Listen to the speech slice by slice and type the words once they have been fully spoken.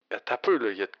Attends un peu,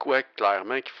 là, il y a de quoi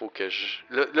clairement qu'il faut que je.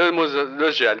 Là,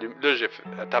 j'ai allumé. Là, j'ai fait.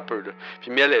 Attends un peu, là.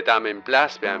 Puis Mel était à la même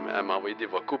place, puis elle m'a envoyé des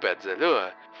vocaux, puis elle disait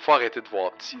là, faut arrêter de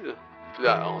voir petit, là. Puis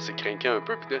là, on s'est craqué un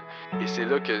peu, puis là. Et c'est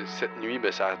là que cette nuit,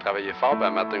 ben, ça a travaillé fort, ben,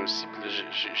 le matin aussi. Puis là,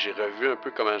 j'ai revu un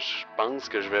peu comment je pense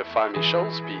que je vais faire mes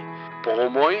choses, puis pour au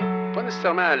moins, pas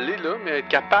nécessairement aller là, mais être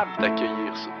capable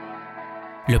d'accueillir ça.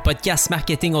 Le podcast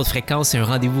Marketing Haute Fréquence est un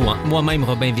rendez-vous entre moi-même,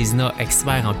 Robin Vézina,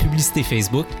 expert en publicité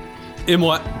Facebook, et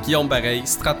moi, Guillaume Bareil,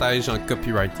 stratège en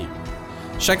copywriting.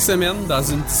 Chaque semaine, dans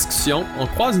une discussion, on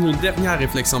croise nos dernières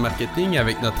réflexions marketing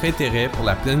avec notre intérêt pour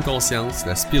la pleine conscience,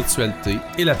 la spiritualité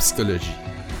et la psychologie.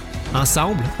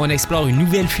 Ensemble, on explore une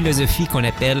nouvelle philosophie qu'on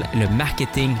appelle le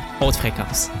marketing haute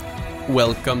fréquence.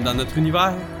 Welcome dans notre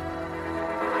univers!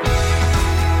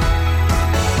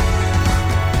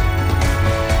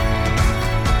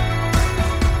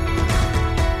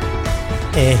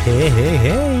 Hey, hey, hey,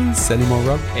 hey! Salut mon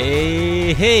Rob!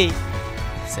 Hey, hey!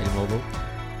 Salut mon beau!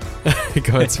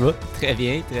 Comment tu vas? Très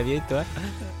bien, toi?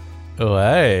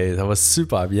 Ouais, ça va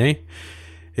super bien.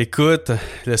 Écoute,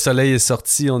 le soleil est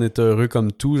sorti, on est heureux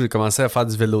comme tout. J'ai commencé à faire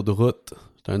du vélo de route.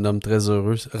 J'étais un homme très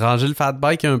heureux. Ranger le fat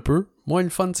bike un peu. Moins le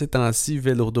fun ces temps-ci,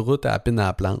 vélo de route à peine à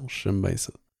la planche. J'aime bien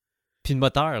ça. Puis le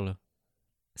moteur, là.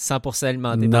 100%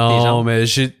 alimenté par tes jambes. Non, mais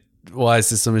ouais,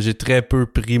 c'est ça, mais j'ai très peu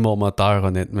pris mon moteur,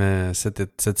 honnêtement,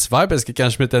 cet hiver, parce que quand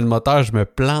je mettais le moteur, je me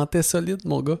plantais solide,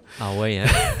 mon gars. Ah ouais, hein?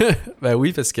 Ben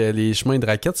oui, parce que les chemins de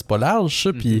raquettes, c'est pas large,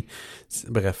 ça, puis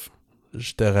bref,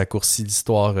 je te raccourcis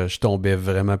l'histoire, je tombais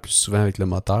vraiment plus souvent avec le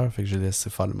moteur, fait que j'ai laissé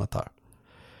faire le moteur.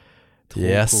 Trop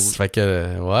yes, cool. Fait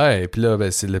que, ouais, et puis là, ben,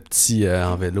 c'est le petit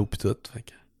en vélo, puis tout, fait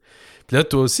que... Puis là,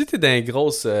 toi aussi, t'es dans un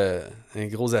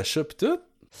gros achat, puis tout?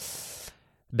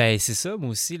 Ben, c'est ça, moi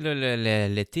aussi, là,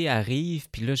 l'été arrive,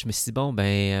 puis là, je me suis dit, bon,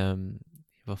 il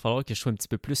va falloir que je sois un petit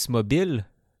peu plus mobile.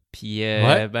 Puis,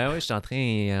 Ouais. ben ouais,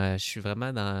 je suis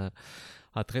vraiment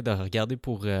en train de regarder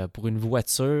pour une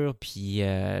voiture, puis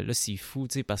là, c'est fou,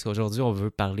 tu sais, parce qu'aujourd'hui, on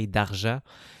veut parler d'argent,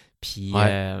 puis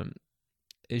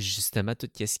justement, tout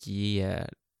ce qui est...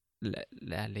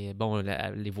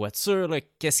 les voitures, là,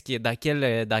 qu'est-ce qui est dans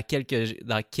quelle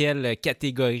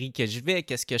catégorie que je vais,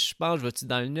 qu'est-ce que je pense, je vais-tu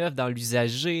dans le neuf, dans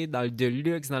l'usager, dans le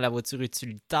deluxe, dans la voiture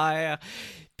utilitaire,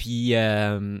 puis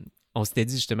on s'était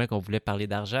dit justement qu'on voulait parler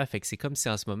d'argent, fait que c'est comme si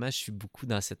en ce moment je suis beaucoup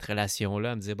dans cette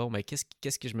relation-là, à me dire bon, mais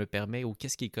qu'est-ce que je me permets, ou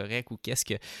qu'est-ce qui est correct, ou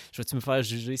je vais-tu me faire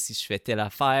juger si je fais telle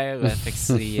affaire, fait que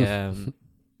c'est...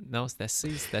 Non, c'est assez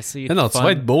Non, fun. tu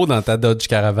vas être beau dans ta Dodge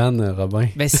Caravan, Robin.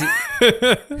 Ben, c'est...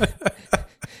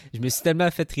 Je me suis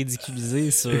tellement fait ridiculiser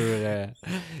sur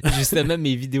justement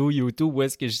mes vidéos YouTube où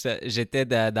est-ce que j'étais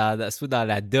soit dans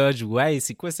la Dodge ou hey,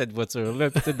 c'est quoi cette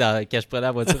voiture-là? Puis quand je prenais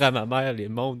la voiture à ma mère, les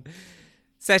mondes.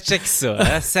 Ça check ça,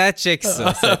 hein? Ça check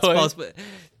ça.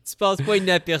 Tu passes pas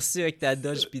inaperçu avec ta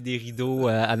Dodge puis des rideaux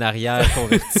en arrière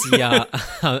convertis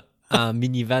en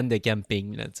minivan de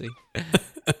camping, là, tu sais.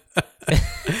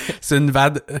 C'est une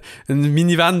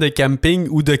minivan de camping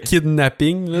ou de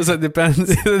kidnapping, là, ça dépend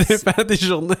des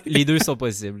journées. Les deux sont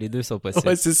possibles.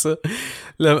 Ouais, c'est ça.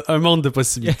 Un monde de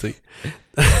possibilités.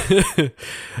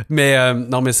 Mais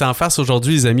non, mais sans farce,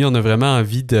 aujourd'hui, les amis, on a vraiment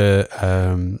envie de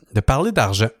parler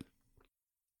d'argent.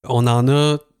 On en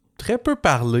a très peu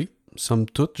parlé, somme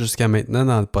toute, jusqu'à maintenant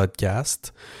dans le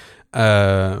podcast.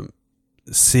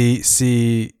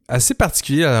 C'est assez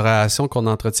particulier la relation qu'on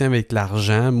entretient avec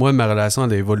l'argent. Moi, ma relation,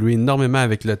 elle a évolué énormément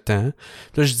avec le temps.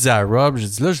 Là, je dis à Rob,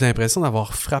 j'ai l'impression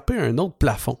d'avoir frappé un autre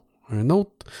plafond, une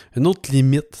autre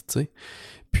limite, tu sais.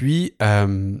 Puis,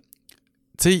 tu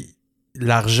sais,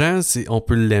 l'argent, on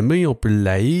peut l'aimer, on peut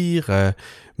l'haïr.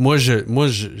 Moi,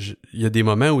 il y a des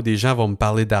moments où des gens vont me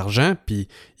parler d'argent, puis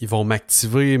ils vont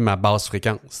m'activer ma basse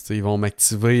fréquence. Ils vont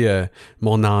m'activer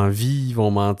mon envie, ils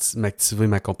vont m'activer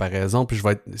ma comparaison, puis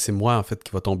c'est moi, en fait,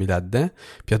 qui va tomber là-dedans.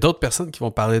 Puis il y a d'autres personnes qui vont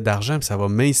parler d'argent, puis ça va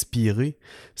m'inspirer.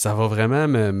 Ça va vraiment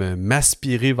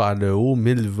m'aspirer vers le haut,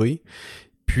 m'élever.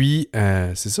 Puis,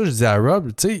 c'est ça, je dis à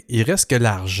Rob, tu sais, il reste que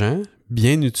l'argent,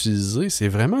 bien utilisé, c'est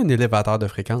vraiment un élévateur de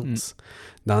fréquence.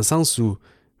 Dans le sens où,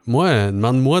 moi,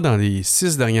 demande-moi dans les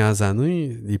 6 dernières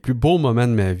années, les plus beaux moments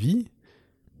de ma vie,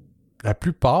 la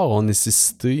plupart ont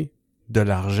nécessité de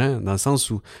l'argent, dans le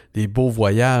sens où les beaux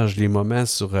voyages, les moments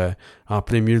en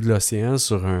plein milieu de l'océan,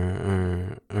 sur un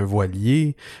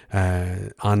voilier,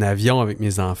 en avion avec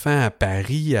mes enfants, à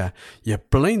Paris, il y a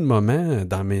plein de moments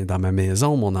dans ma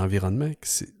maison, mon environnement, que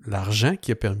c'est l'argent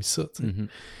qui a permis ça. Mm-hmm.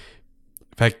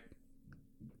 Fait que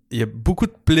il y a beaucoup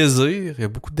de plaisir, il y a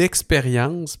beaucoup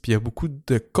d'expérience, puis il y a beaucoup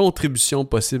de contributions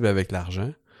possibles avec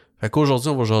l'argent. Fait qu'aujourd'hui,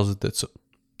 on va jaser de ça.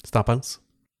 Tu t'en penses?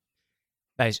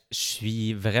 Ben, je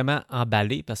suis vraiment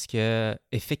emballé parce que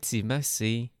effectivement,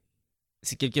 c'est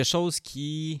c'est quelque chose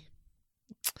qui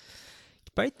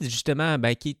peut être justement,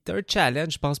 qui est un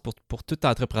challenge, je pense, pour tout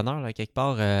entrepreneur, là, quelque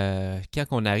part, quand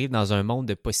on arrive dans un monde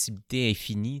de possibilités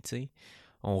infinies, tu sais,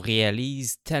 on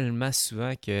réalise tellement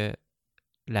souvent que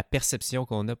la perception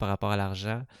qu'on a par rapport à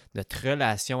l'argent, notre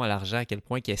relation à l'argent, à quel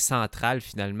point qui est centrale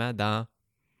finalement dans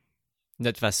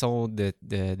notre façon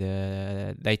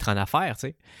d'être en affaires, tu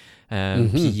sais.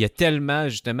 Puis il y a tellement,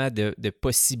 justement, de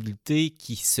possibilités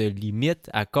qui se limitent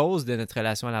à cause de notre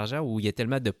relation à l'argent, ou il y a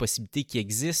tellement de possibilités qui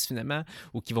existent, finalement,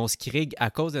 ou qui vont se créer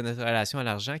à cause de notre relation à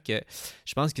l'argent, que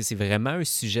je pense que c'est vraiment un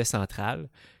sujet central,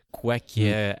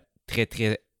 quoique très,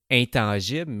 très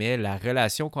intangible, mais la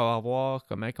relation qu'on va avoir,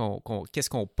 qu'est-ce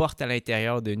qu'on porte à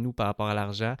l'intérieur de nous par rapport à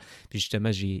l'argent. Puis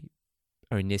justement, j'ai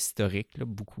un historique, là,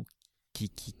 beaucoup qui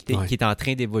est en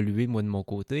train d'évoluer, moi, de mon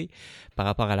côté, par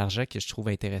rapport à l'argent, que je trouve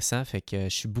intéressant. Fait que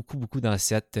je suis beaucoup, beaucoup dans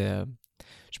cette,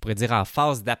 je pourrais dire, en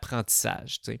phase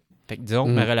d'apprentissage, tu sais. Fait que disons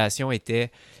que ma relation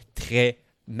était très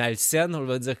malsaine, on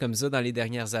va dire comme ça, dans les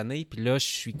dernières années. Puis là, je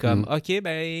suis comme, OK,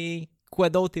 quoi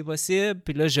d'autre est possible?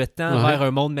 Puis là, je tends vers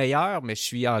un monde meilleur, mais je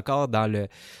suis encore dans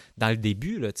le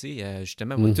début, là, tu sais.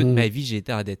 Justement, moi, toute ma vie, j'ai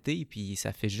été endetté, puis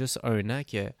ça fait juste 1 an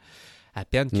à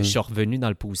peine que je suis revenu dans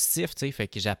le positif, tu sais, fait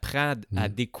que j'apprends à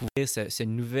découvrir ce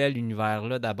nouvel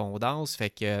univers-là d'abondance, fait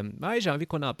que j'ai envie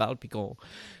qu'on en parle, puis qu'on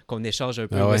échange un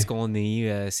peu où est-ce qu'on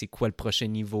est, c'est quoi le prochain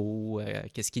niveau,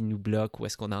 qu'est-ce qui nous bloque, où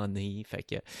est-ce qu'on en est, fait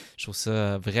que je trouve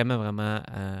ça vraiment, vraiment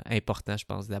important, je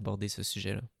pense, d'aborder ce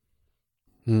sujet-là.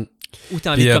 Où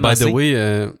t'as envie de commencer?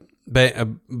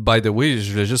 By the way,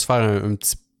 je voulais juste faire une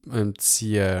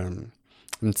petite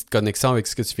connexion avec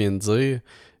ce que tu viens de dire.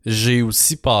 J'ai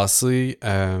aussi passé,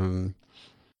 dans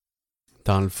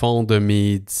le fond de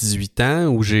mes 18 ans,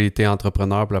 où j'ai été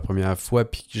entrepreneur pour la première fois,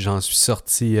 puis j'en suis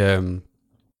sorti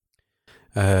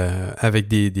avec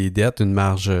des dettes, une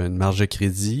marge de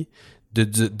crédit.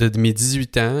 De mes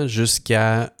 18 ans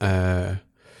jusqu'à,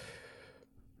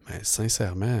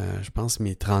 sincèrement, je pense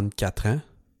mes 34 ans.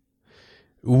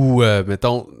 Où,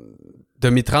 mettons... De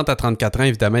mes 30 à 34 ans,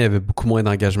 évidemment, il y avait beaucoup moins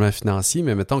d'engagement financier,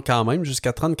 mais mettons quand même,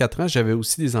 jusqu'à 34 ans, j'avais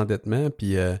aussi des endettements,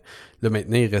 puis là,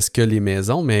 maintenant, il reste que les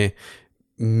maisons, mais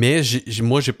moi,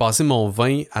 j'ai passé mon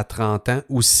 20 à 30 ans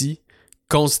aussi,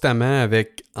 constamment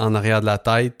avec, en arrière de la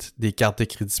tête, des cartes de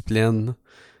crédit pleines,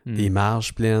 des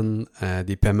marges pleines,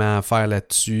 des paiements à faire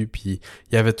là-dessus, puis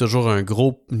il y avait toujours une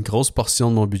grosse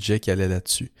portion de mon budget qui allait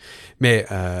là-dessus. Mais...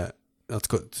 en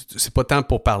tout cas, c'est pas tant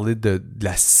pour parler de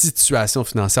la situation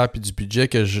financière puis du budget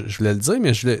que je voulais le dire,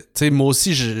 mais tu sais, moi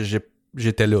aussi,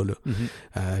 j'étais là.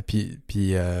 Puis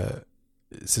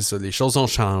c'est ça, les choses ont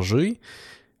changé.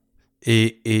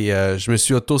 Et je me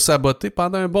suis auto-saboté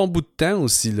pendant un bon bout de temps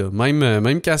aussi, là.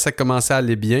 Même quand ça commençait à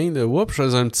aller bien, là, je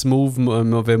faisais un petit un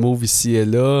mauvais move ici et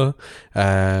là.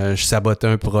 Je sabotais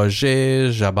un projet,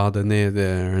 j'abandonnais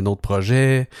un autre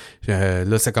projet.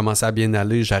 Là, ça commençait à bien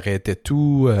aller, j'arrêtais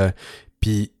tout.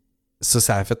 Puis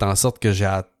ça a fait en sorte que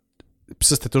puis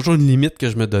ça, c'était toujours une limite que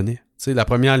je me donnais. Tu sais, la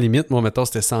première limite, moi, mettons,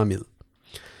 c'était 100 000.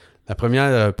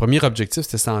 Le premier objectif,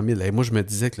 c'était 100 000. Et moi, je me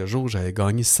disais que le jour où j'allais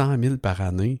gagner 100 000 par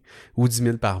année ou 10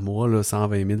 000 par mois, là,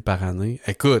 120 000 par année,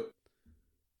 écoute,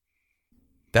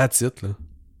 that's it, là.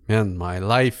 Man, my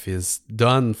life is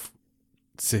done.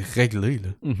 C'est réglé, là.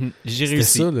 J'ai C'était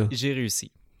réussi. ça, là. J'ai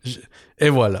réussi. Et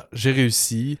voilà, j'ai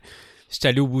réussi. J'étais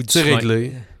allé au bout du C'est chemin.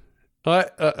 réglé. Ouais,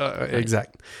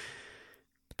 exact.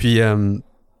 Puis...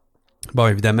 bon,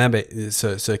 évidemment,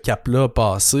 ce cap-là a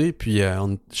passé, puis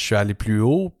je suis allé plus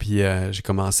haut, puis j'ai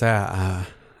commencé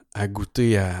à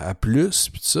goûter à plus,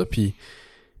 puis tout ça, puis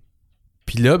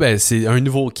là, c'est un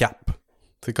nouveau cap.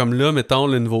 C'est comme là, mettons,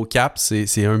 le nouveau cap,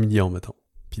 c'est 1 million, mettons.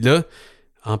 Puis là,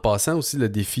 en passant aussi le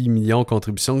défi million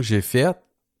contribution que j'ai fait,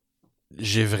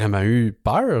 j'ai vraiment eu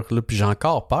peur, là, puis j'ai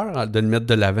encore peur de le mettre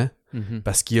de l'avant,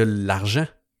 parce qu'il y a l'argent.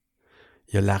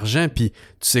 Il y a l'argent, puis tu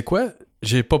sais quoi?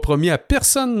 J'ai pas promis à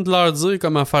personne de leur dire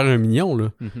comment faire 1 million,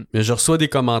 là. Mais je reçois des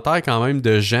commentaires quand même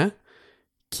de gens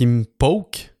qui me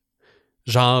poke.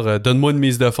 Genre, donne-moi une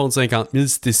mise de fonds de 50 000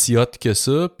 si t'es si hot que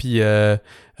ça. Puis,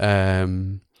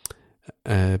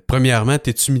 premièrement,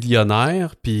 t'es-tu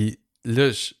millionnaire? Puis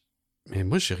là, mais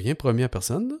moi, j'ai rien promis à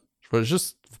personne, là. Je vais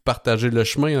juste vous partager le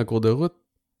chemin en cours de route.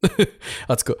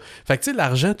 En tout cas, fait que tu sais,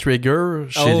 l'argent trigger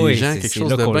chez les gens quelque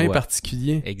chose de bien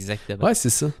particulier. Exactement. Ouais, c'est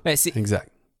ça.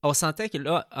 Exact. On sentait que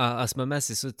là, en ce moment,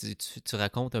 c'est ça, tu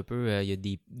racontes un peu, il y a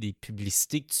des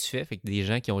publicités que tu fais, fait que des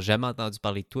gens qui n'ont jamais entendu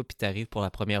parler de toi, puis tu arrives pour la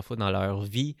première fois dans leur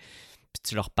vie, puis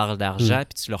tu leur parles d'argent,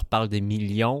 puis tu leur parles de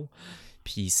millions,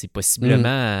 puis c'est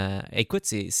possiblement... écoute,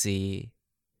 c'est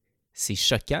c'est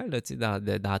choquant là,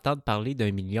 d'entendre parler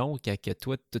d'1 million que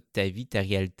toi, toute ta vie, ta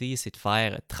réalité, c'est de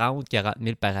faire 30, 40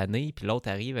 000 par année, puis l'autre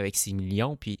arrive avec 6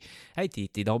 millions, puis hey,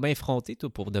 t'es donc bien effronté,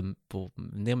 toi, pour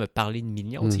venir me parler de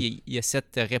millions. Il y a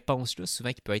cette réponse-là,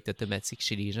 souvent, qui peut être automatique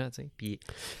chez les gens. Puis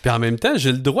en même temps,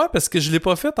 j'ai le droit parce que je l'ai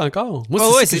pas fait encore. Moi,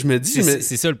 c'est ce que je me dis.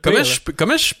 C'est ça le pire.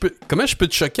 Comment je peux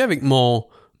te choquer avec mon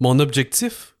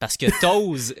objectif? Parce que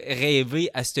t'oses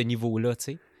rêver à ce niveau-là, tu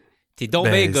sais. T'es donc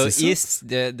bien égoïste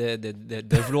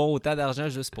de vouloir autant d'argent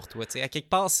juste pour toi. T'sais. À quelque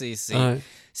part,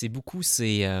 c'est beaucoup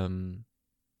ces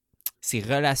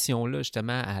relations-là,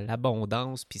 justement, à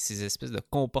l'abondance, puis ces espèces de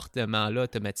comportements-là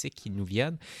automatiques qui nous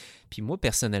viennent. Puis moi,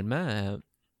 personnellement,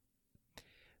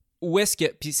 où est-ce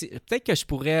que... Puis peut-être que je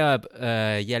pourrais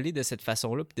y aller de cette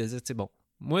façon-là, puis de dire, tu sais, bon,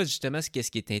 moi, justement,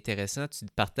 qu'est-ce qui est intéressant, tu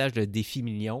partages le défi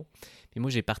million, puis moi,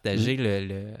 j'ai partagé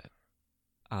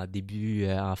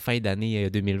en fin d'année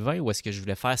 2020, où est-ce que je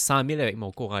voulais faire 100 000 avec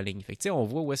mon cours en ligne. Fait que, tu sais, on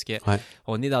voit où est-ce que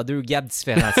on est dans deux gaps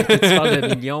différents. Toi, tu parles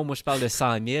de millions, moi, je parle de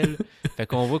 100 000. Fait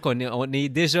qu'on voit qu'on est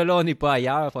déjà là, on n'est pas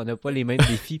ailleurs, on n'a pas les mêmes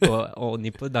défis, on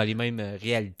n'est pas dans les mêmes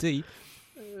réalités.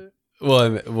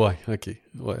 Ouais, OK.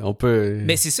 Ouais, on peut...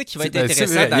 Mais c'est ça qui va être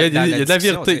intéressant dans il y a de la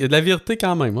vérité. Il y a de la vérité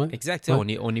quand même, ouais. Exact.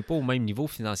 Ouais. On n'est pas au même niveau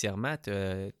financièrement.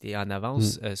 T'es en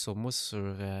avance sur moi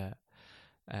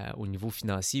au niveau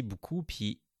financier beaucoup.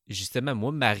 Puis justement,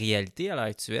 moi, ma réalité à l'heure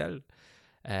actuelle,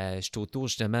 je suis autour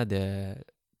justement de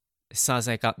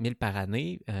 150 000 par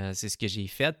année. C'est ce que j'ai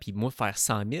fait. Puis moi, faire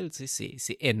 100 000,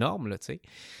 c'est énorme, là, tu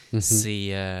sais.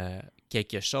 C'est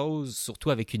quelque chose, surtout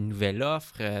avec une nouvelle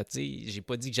offre. J'ai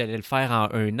pas dit que j'allais le faire en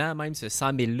 1 an, même ce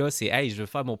 100 000-là, c'est « Hey, je veux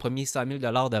faire mon premier 100 000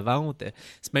 $ de vente. »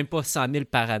 C'est même pas 100 000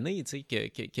 par année, tu sais,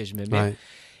 que je me mets. Ouais.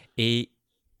 Et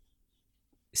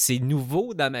c'est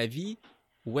nouveau dans ma vie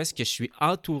où est-ce que je suis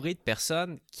entouré de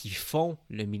personnes qui font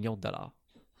le $1 million.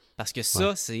 Parce que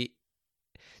ça, c'est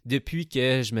depuis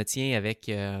que je me tiens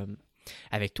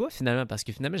avec toi, finalement. Parce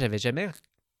que finalement, j'avais jamais...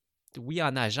 Oui,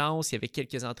 en agence, il y avait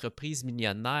quelques entreprises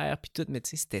millionnaires, puis tout, mais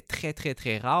tu sais, c'était très, très,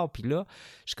 très rare. Puis là,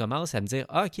 je commence à me dire,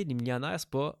 OK, les millionnaires, c'est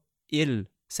pas ils.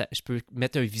 Je peux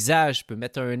mettre un visage, je peux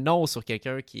mettre un nom sur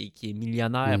quelqu'un qui est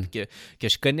millionnaire, puis que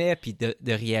je connais, puis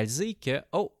de réaliser que,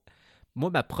 moi,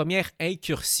 ma première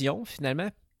incursion, finalement,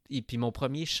 et puis mon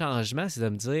premier changement, c'est de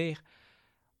me dire,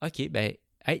 OK, ben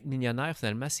être millionnaire,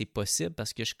 finalement, c'est possible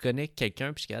parce que je connais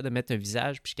quelqu'un, puis je suis capable de mettre un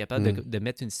visage, puis je suis capable de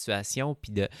mettre une situation,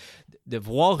 puis de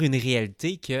voir une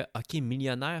réalité que, OK,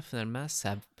 millionnaire, finalement,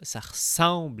 ça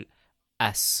ressemble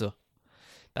à ça.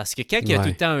 Parce que quand il y a tout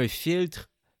le temps un filtre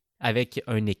avec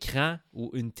un écran ou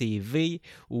une TV,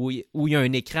 où il y a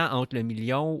un écran entre le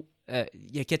million,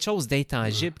 il y a quelque chose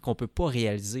d'intangible qu'on ne peut pas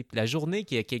réaliser. Puis la journée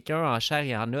qu'il y a quelqu'un en chair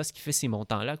et en os qui fait ces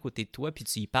montants-là à côté de toi, puis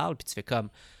tu y parles, puis tu fais comme,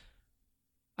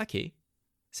 OK,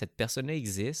 cette personne-là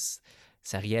existe,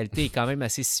 sa réalité est quand même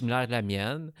assez similaire à la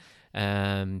mienne.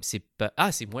 C'est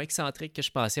moins excentrique que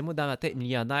je pensais. Moi, dans ma tête,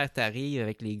 millionnaire, t'arrives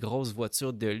avec les grosses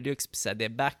voitures de luxe, puis ça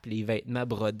débarque, puis les vêtements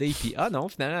brodés, puis non,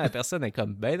 finalement, la personne est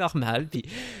comme bien normale. Puis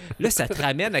là, ça te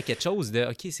ramène à quelque chose de,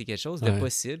 OK, c'est quelque chose de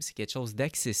possible, c'est quelque chose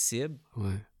d'accessible.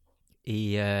 Ouais.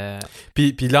 Et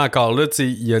puis là, encore là, tu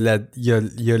sais, il y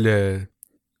a le...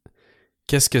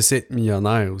 Qu'est-ce que c'est être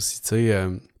millionnaire aussi, tu sais,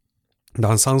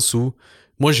 dans le sens où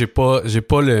moi, j'ai pas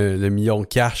le million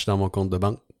cash dans mon compte de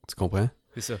banque, tu comprends?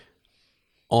 C'est ça.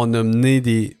 On a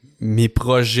mené mes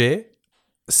projets,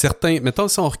 certains, mettons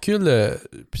si on recule,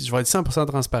 puis je vais être 100%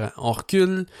 transparent, on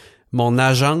recule mon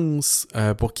agence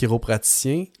pour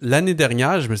chiropraticien. L'année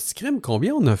dernière, je me suis dit, crème,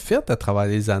 combien on a fait à travers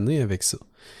les années avec ça?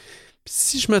 Puis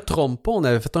si je me trompe pas, on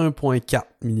avait fait 1,4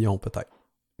 million peut-être.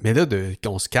 Mais là,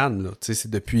 qu'on se calme, là, tu sais, c'est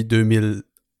depuis 2012,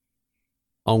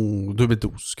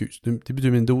 excuse. Début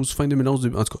 2012, fin 2011,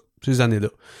 en tout cas, ces années-là.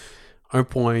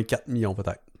 1,4 million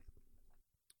peut-être.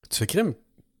 Tu fais crime.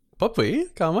 Pas pire,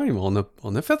 quand même. On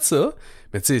a fait ça.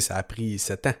 Mais tu sais, ça a pris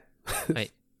 7 ans.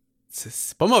 Ouais.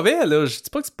 C'est pas mauvais, là. Je dis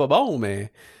pas que c'est pas bon,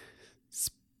 mais...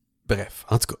 Bref,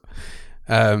 en tout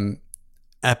cas.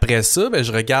 Après ça, ben,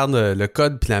 je regarde le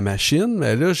code puis la machine.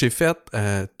 Ben, là, j'ai fait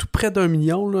tout près d'1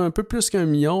 million, là, un peu plus qu'1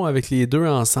 million avec les deux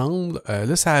ensemble.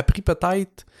 Là, ça a pris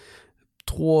peut-être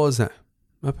 3 ans.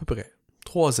 À peu près.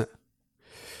 3 ans.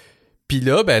 Puis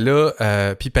là, ben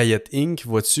là, puis Payette Inc.,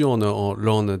 vois-tu, on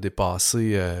a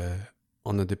dépassé,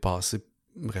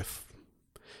 bref,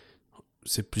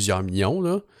 c'est plusieurs millions,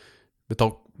 là.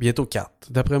 Mettons, bientôt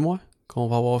 4, d'après moi, qu'on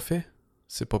va avoir fait.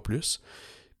 C'est pas plus.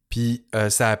 Puis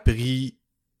ça a pris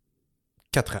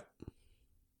 4 ans.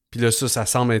 Puis là, ça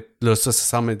semble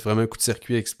être vraiment un coup de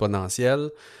circuit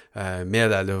exponentiel. Mais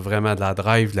elle a vraiment de la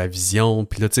drive, de la vision.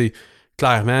 Puis là, tu sais,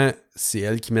 clairement, c'est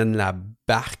elle qui mène la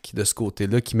barque de ce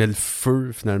côté-là, qui met le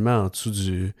feu, finalement, en dessous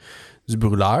du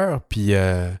brûleur. Puis,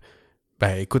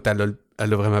 ben, écoute, elle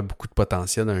a vraiment beaucoup de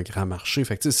potentiel dans un grand marché.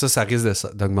 Fait que, tu sais, ça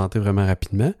risque d'augmenter vraiment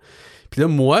rapidement. Puis là,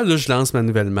 moi, là, je lance ma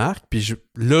nouvelle marque. Puis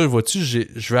là, vois-tu,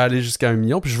 je vais aller jusqu'à 1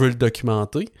 million, puis je veux le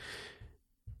documenter.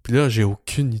 Puis là, j'ai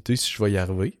aucune idée si je vais y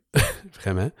arriver.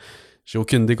 Vraiment. J'ai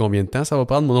aucune idée combien de temps ça va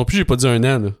prendre. Moi non plus, j'ai pas dit 1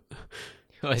 an, là.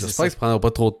 Ouais, J'espère que ça prendra pas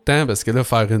trop de temps, parce que là,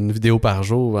 faire une vidéo par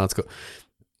jour, en tout cas.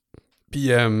 Puis,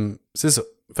 c'est ça.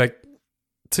 Fait que,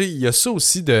 tu sais, il y a ça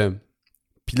aussi de...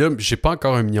 Puis là, j'ai pas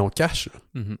encore 1 million cash, là.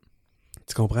 Mhm.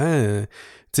 Tu comprends? Tu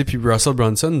sais, puis Russell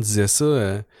Brunson disait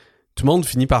ça, tout le monde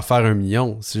finit par faire 1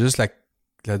 million. C'est juste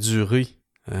la durée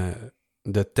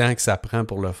de temps que ça prend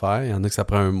pour le faire. Il y en a que ça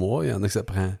prend 1 mois, il y en a que ça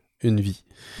prend une vie.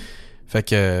 Fait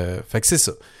que c'est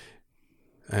ça.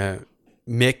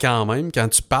 Mais quand même, quand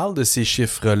tu parles de ces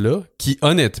chiffres-là, qui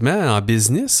honnêtement, en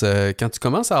business, quand tu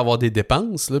commences à avoir des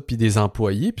dépenses, là, puis des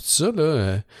employés, puis tout ça,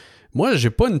 là, moi,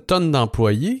 j'ai pas une tonne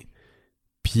d'employés,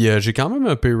 puis j'ai quand même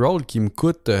un payroll qui me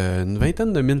coûte une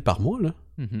 20aine de mille par mois, là.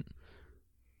 Mhm.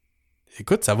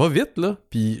 Écoute, ça va vite, là.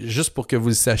 Puis juste pour que vous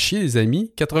le sachiez, les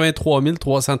amis, 83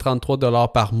 333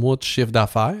 $ par mois de chiffre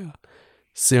d'affaires,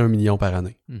 c'est 1 million par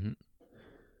année. Mhm.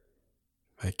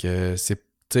 Fait que c'est,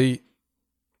 tu sais,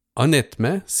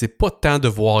 honnêtement, c'est pas tant de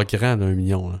voir grand, là, 1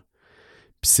 million, là.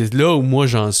 Puis c'est là où moi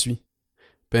j'en suis.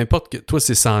 Peu importe que toi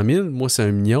c'est 100 000, moi c'est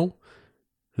 1 million.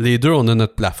 Les deux, on a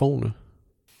notre plafond, là.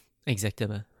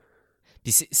 Exactement.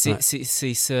 Puis c'est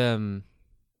ça.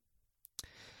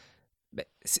 Ben,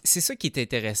 c'est ça qui est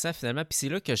intéressant finalement. Puis c'est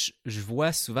là que je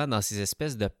vois souvent dans ces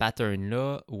espèces de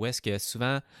patterns-là où est-ce que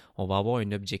souvent on va avoir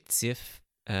un objectif,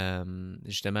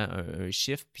 justement un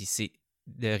chiffre, puis c'est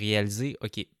de réaliser,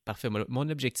 OK, parfait, mon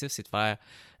objectif c'est de faire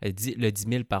le 10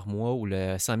 000 par mois ou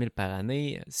le 100 000 par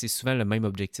année. C'est souvent le même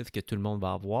objectif que tout le monde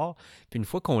va avoir. Puis une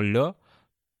fois qu'on l'a,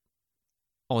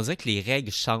 on dirait que les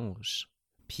règles changent.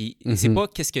 Puis c'est pas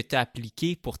qu'est-ce que tu as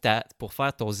appliqué pour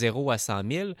faire ton 0 à 100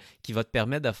 000 qui va te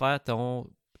permettre de faire ton...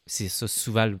 C'est ça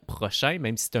souvent le prochain,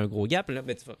 même si c'est un gros gap. Là,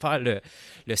 mais tu vas faire le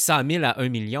 100 000 à 1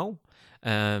 million.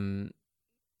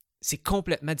 C'est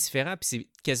complètement différent. Puis c'est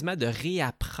quasiment de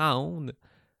réapprendre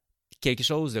quelque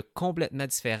chose de complètement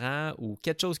différent ou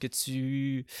quelque chose que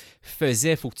tu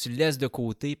faisais, il faut que tu le laisses de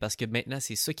côté parce que maintenant,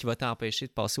 c'est ça qui va t'empêcher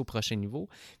de passer au prochain niveau.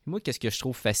 Puis moi, qu'est-ce que je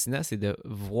trouve fascinant, c'est de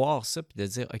voir ça puis de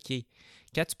dire, OK,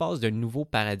 quand tu passes d'un nouveau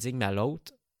paradigme à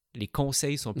l'autre, les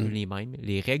conseils sont plus les mêmes,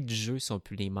 les règles du jeu sont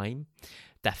plus les mêmes.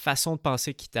 Ta façon de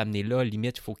penser qui t'a amené là,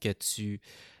 limite, il faut que tu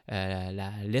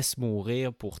la laisses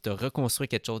mourir pour te reconstruire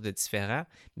quelque chose de différent.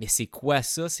 Mais c'est quoi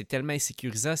ça? C'est tellement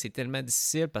insécurisant, c'est tellement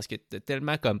difficile parce que tu as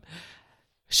tellement comme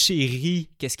chéri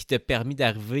qu'est-ce qui t'a permis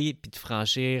d'arriver puis de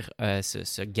franchir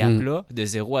ce gap-là de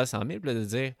 0 à 100 000, puis là, de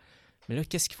dire, mais là,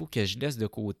 qu'est-ce qu'il faut que je laisse de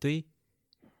côté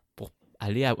pour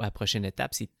aller à la prochaine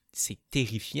étape? C'est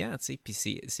terrifiant, tu sais, puis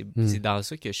c'est dans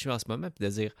ça que je suis en ce moment, puis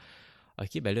de dire,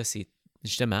 OK, ben là, c'est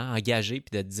justement engager,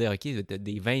 puis de te dire, OK, tu as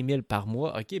des 20 000 par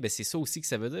mois, OK, ben c'est ça aussi que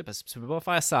ça veut dire, parce que tu peux pas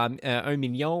faire 1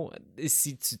 million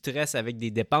si tu te restes avec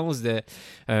des dépenses de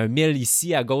 1000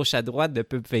 ici, à gauche, à droite, de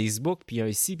pub Facebook, puis un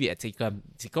ici, puis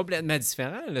c'est complètement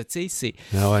différent, là, tu sais, c'est...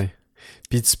 Ah ouais.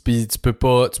 Puis tu peux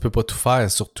pas tout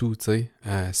faire, surtout, tu sais.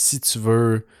 Si tu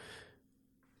veux...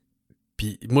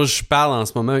 Puis moi, je parle en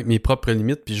ce moment avec mes propres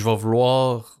limites, puis je vais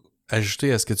vouloir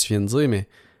ajouter à ce que tu viens de dire, mais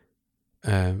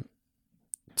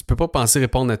tu peux pas penser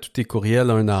répondre à tous tes courriels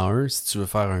un à un si tu veux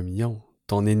faire 1 million.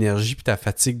 Ton énergie puis ta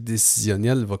fatigue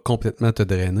décisionnelle va complètement te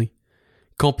drainer.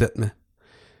 Complètement.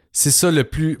 C'est ça le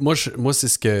plus... Moi c'est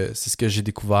ce que j'ai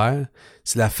découvert.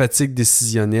 C'est la fatigue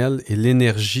décisionnelle et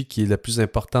l'énergie qui est la plus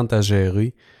importante à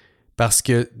gérer. Parce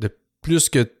que plus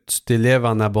que tu t'élèves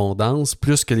en abondance,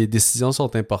 plus que les décisions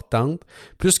sont importantes,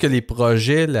 plus que les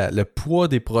projets, le poids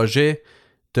des projets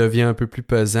devient un peu plus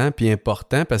pesant puis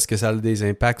important parce que ça a des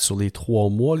impacts sur les 3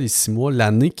 mois, les 6 mois,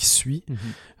 l'année qui suit.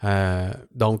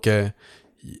 Donc, il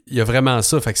y a vraiment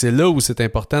ça. Fait que c'est là où c'est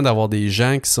important d'avoir des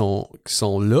gens qui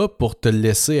sont là pour te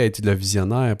laisser être le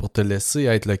visionnaire, pour te laisser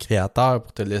être le créateur,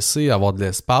 pour te laisser avoir de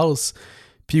l'espace.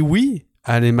 Puis oui,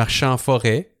 aller marcher en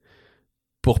forêt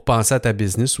pour penser à ta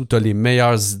business où tu as les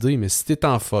meilleures idées, mais si tu es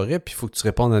en forêt puis il faut que tu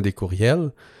répondes à des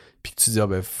courriels, puis que tu dis, ah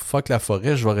ben fuck la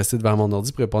forêt, je vais rester devant mon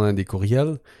ordi pour répondre à des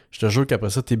courriels, je te jure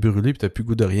qu'après ça, t'es brûlé puis t'as plus le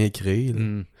goût de rien créer.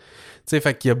 Tu sais,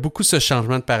 fait qu'il y a beaucoup ce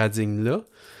changement de paradigme-là.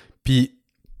 Puis,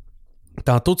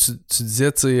 tantôt, tu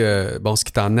disais, tu sais, bon, ce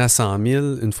qui t'en a 100 000,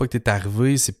 une fois que t'es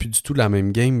arrivé, c'est plus du tout la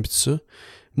même game, puis tout ça.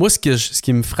 Moi, ce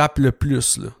qui me frappe le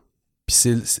plus, là,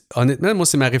 puis honnêtement, moi,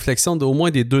 c'est ma réflexion d'au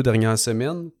moins des 2 dernières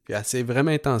semaines, puis elle s'est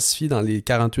vraiment intensifiée dans les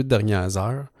 48 dernières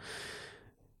heures.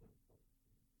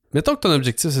 Mettons que ton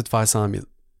objectif, c'est de faire 100 000.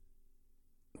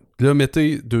 Là,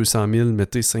 mettez 200 000,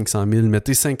 mettez 500 000,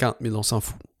 mettez 50 000, on s'en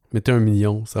fout. Mettez 1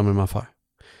 million, c'est la même affaire.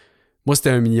 Moi, c'était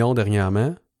 1 million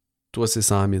dernièrement. Toi, c'est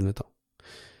 100 000, mettons.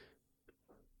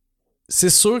 C'est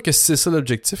sûr que si c'est ça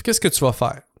l'objectif, qu'est-ce que tu vas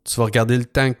faire? Tu vas regarder le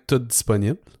temps que tu as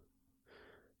disponible.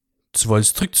 Tu vas le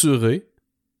structurer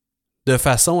de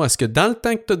façon à ce que dans le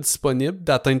temps que tu as disponible,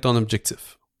 d'atteindre ton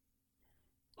objectif.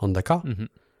 On est d'accord? Mhm.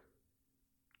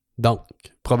 Donc,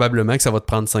 probablement que ça va te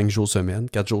prendre 5 jours semaine,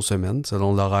 4 jours semaine,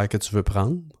 selon l'horaire que tu veux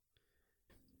prendre.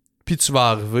 Puis tu vas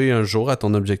arriver un jour à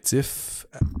ton objectif.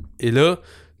 Et là,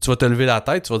 tu vas te lever la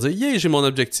tête, tu vas dire « Yeah, j'ai mon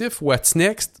objectif. What's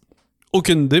next? »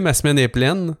 Aucune idée, ma semaine est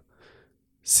pleine.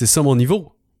 C'est ça mon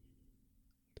niveau.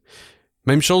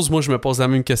 Même chose, moi, je me pose la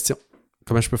même question.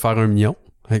 Comment je peux faire 1 million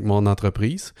avec mon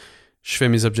entreprise? Je fais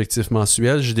mes objectifs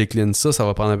mensuels, je décline ça, ça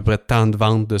va prendre à peu près tant de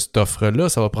ventes de cette offre-là,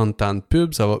 ça va prendre tant de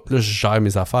pubs, là, je gère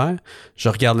mes affaires, je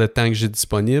regarde le temps que j'ai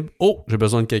disponible. Oh, j'ai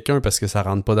besoin de quelqu'un parce que ça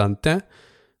rentre pas dans le temps.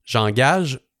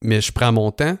 J'engage, mais je prends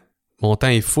mon temps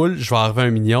est full, je vais arriver à 1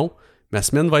 million, ma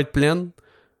semaine va être pleine.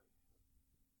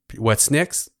 Puis what's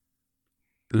next?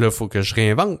 Là, il faut que je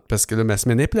réinvente parce que là, ma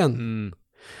semaine est pleine.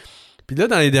 Puis là,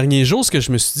 dans les derniers jours, ce que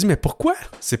je me suis dit, mais pourquoi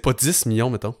c'est pas 10 millions,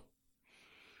 mettons?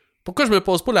 Pourquoi je me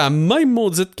pose pas la même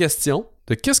maudite question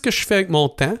de qu'est-ce que je fais avec mon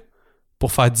temps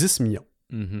pour faire 10 millions?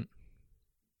 Mhm.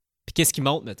 Puis qu'est-ce qui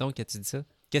monte, mettons, quand tu dis ça?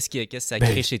 Qu'est-ce que ça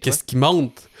crée chez toi? Qu'est-ce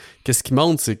qui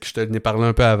monte, c'est que je te l'ai parlé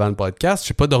un peu avant le podcast,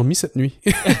 j'ai pas dormi cette nuit.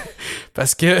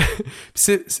 Parce que,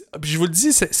 je vous le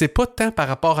dis, c'est pas tant par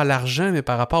rapport à l'argent, mais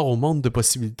par rapport au monde de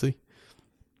possibilités.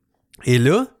 Et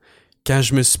là, quand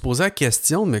je me suis posé la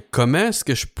question, mais comment est-ce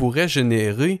que je pourrais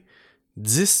générer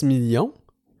 10 millions?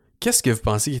 Qu'est-ce que vous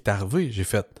pensez qui est arrivé? J'ai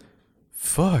fait «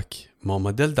 Fuck, mon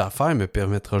modèle d'affaires me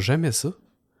permettra jamais ça.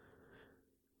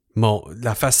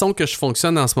 La façon que je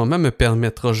fonctionne en ce moment me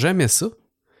permettra jamais ça.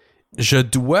 Je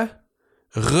dois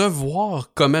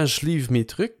revoir comment je livre mes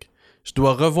trucs. Je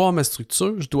dois revoir ma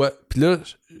structure. Puis là,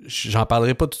 j'en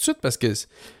parlerai pas tout de suite parce que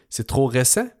c'est trop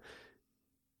récent.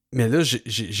 Mais là,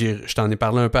 je t'en ai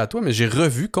parlé un peu à toi, mais j'ai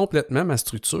revu complètement ma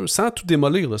structure sans tout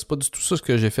démolir. Là. C'est pas du tout ça ce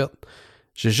que j'ai fait.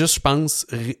 J'ai juste, je pense,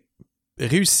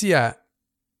 réussi à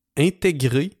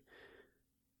intégrer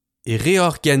et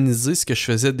réorganiser ce que je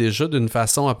faisais déjà d'une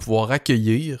façon à pouvoir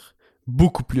accueillir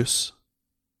beaucoup plus.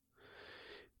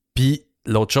 Puis,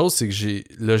 l'autre chose, c'est que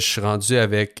je suis rendu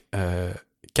avec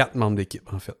 4 membres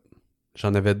d'équipe, en fait.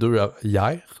 J'en avais 2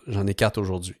 hier, j'en ai 4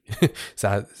 aujourd'hui.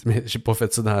 Mais j'ai pas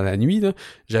fait ça dans la nuit, là.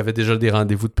 J'avais déjà des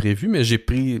rendez-vous de prévus, mais j'ai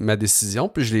pris ma décision,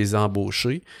 puis je les ai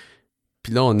embauchés.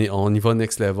 Puis là, on y va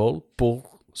next level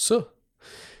pour ça.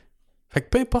 Fait que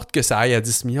peu importe que ça aille à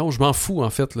 10 millions, je m'en fous, en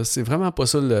fait. Là. C'est vraiment pas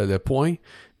ça le point.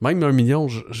 Même 1 million,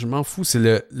 je m'en fous. C'est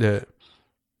le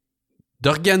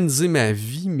d'organiser ma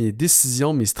vie, mes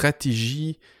décisions, mes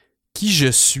stratégies, qui je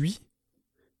suis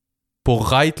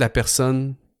pour être la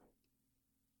personne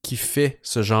qui fait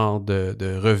ce genre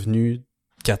de revenus,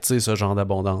 qui attire ce genre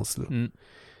d'abondance-là.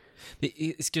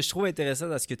 Et ce que je trouve intéressant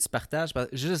dans ce que tu partages,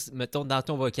 juste, mettons, dans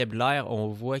ton vocabulaire, on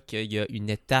voit qu'il y a une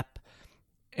étape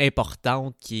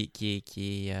importante qui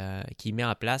est mise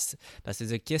en place. Parce que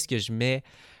c'est-à-dire, qu'est-ce que je mets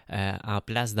en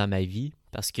place dans ma vie?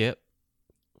 Parce que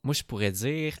moi, je pourrais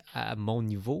dire, à mon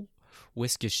niveau, où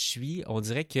est-ce que je suis, on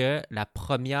dirait que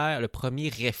le premier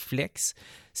réflexe,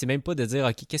 c'est même pas de dire,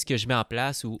 OK, qu'est-ce que je mets en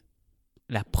place? Ou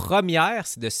la première,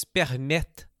 c'est de se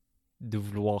permettre de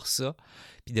vouloir ça,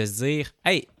 puis de se dire,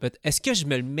 hey, est-ce que je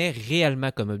me le mets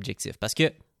réellement comme objectif? Parce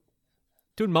que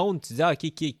tout le monde, tu dis, OK,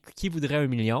 qui voudrait 1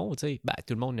 million? Tu sais,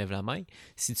 tout le monde lève la main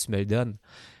si tu me le donnes.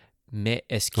 Mais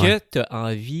est-ce que tu as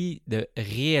envie de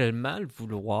réellement le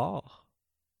vouloir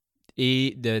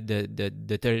et de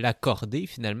te l'accorder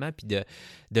finalement, puis de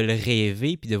le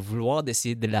rêver, puis de vouloir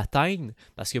d'essayer de l'atteindre?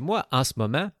 Parce que moi, en ce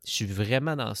moment, je suis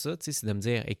vraiment dans ça, tu sais, c'est de me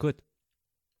dire, écoute,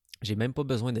 j'ai même pas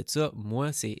besoin de ça.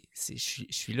 Moi, je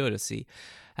suis là. Moi,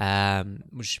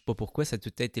 je sais pas pourquoi, ça a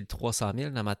tout été le 300 000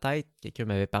 dans ma tête. Quelqu'un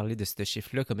m'avait parlé de ce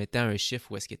chiffre-là comme étant un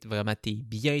chiffre où est-ce que vraiment t'es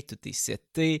bien, tout est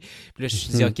seté. Puis là, je me suis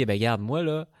dit, OK, regarde, moi,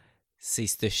 là, c'est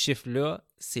ce chiffre-là,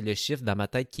 c'est le chiffre dans ma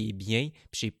tête qui est bien.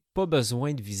 Puis j'ai pas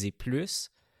besoin de viser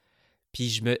plus. Puis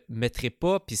je me mettrai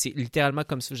pas, puis c'est littéralement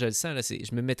comme ça que je le sens, là,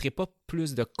 je me mettrai pas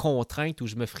plus de contraintes ou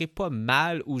je me ferai pas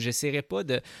mal ou j'essaierai pas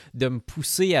de me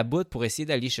pousser à bout pour essayer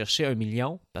d'aller chercher 1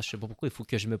 million. Parce que je sais pas pourquoi il faut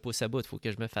que je me pousse à bout, il faut que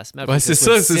je me fasse mal. Ouais, c'est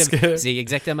ça, c'est ce que... C'est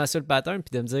exactement ça le pattern,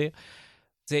 puis de me dire,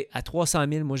 tu sais, à 300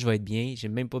 000, moi je vais être bien, j'ai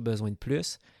même pas besoin de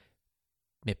plus.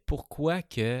 Mais pourquoi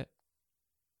que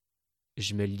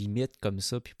je me limite comme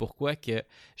ça, puis pourquoi que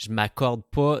je m'accorde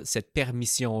pas cette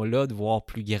permission-là de voir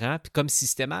plus grand, puis comme si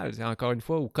c'était mal, encore une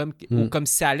fois, ou comme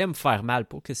si ça allait me faire mal,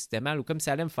 pas que c'était mal, ou comme si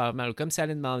ça allait me faire mal, ou comme si ça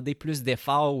allait demander plus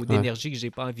d'efforts ou d'énergie que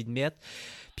j'ai pas envie de mettre.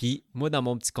 Puis moi, dans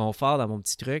mon petit confort, dans mon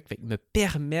petit truc, fait que me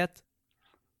permettre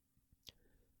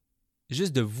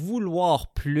juste de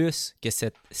vouloir plus que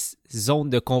cette zone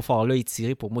de confort-là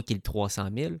étirée pour moi qui est le 300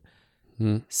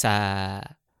 000, ça,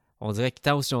 on dirait que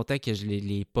tant aussi longtemps que je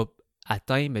l'ai pas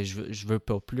atteint, mais je veux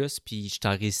pas plus, puis je suis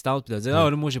en résistance, puis de dire,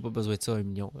 là, moi, j'ai pas besoin de ça, 1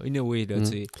 million. Anyway, là, tu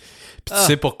sais. Puis tu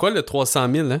sais pourquoi le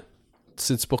 300 000, hein?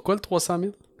 Sais-tu pourquoi le 300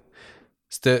 000?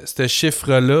 Ce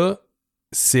chiffre-là,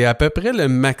 c'est à peu près le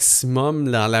maximum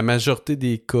dans la majorité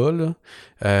des cas, là.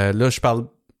 Là, je parle...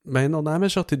 Ben non, dans la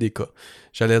majorité des cas.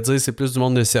 J'allais dire c'est plus du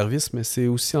monde de service, mais c'est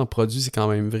aussi en produit, c'est quand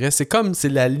même vrai. C'est comme, c'est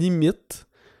la limite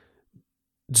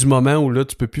du moment où là,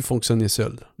 tu peux plus fonctionner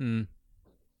seul.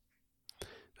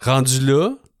 Rendu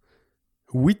là,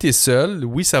 oui, t'es seul,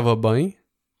 oui, ça va bien,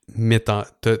 mais t'as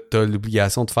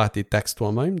l'obligation de faire tes taxes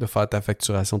toi-même, de faire ta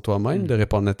facturation toi-même, de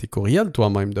répondre à tes courriels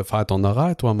toi-même, de faire ton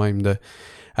horaire toi-même.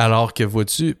 Alors que,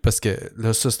 vois-tu, parce que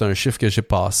là, ça, c'est un chiffre que j'ai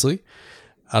passé,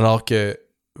 alors que,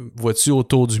 vois-tu,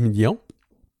 autour du million,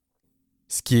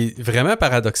 ce qui est vraiment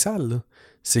paradoxal, là,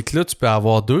 c'est que là, tu peux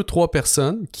avoir 2-3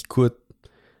 personnes qui coûtent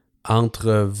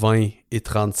entre 20 et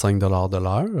 35 $ de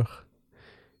l'heure,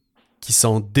 qui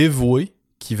sont dévoués,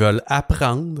 qui veulent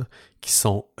apprendre, qui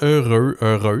sont heureux,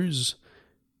 heureuses,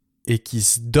 et qui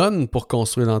se donnent pour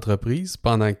construire l'entreprise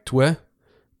pendant que toi,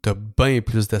 t'as bien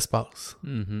plus d'espace.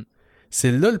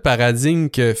 C'est là le paradigme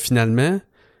que finalement,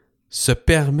 se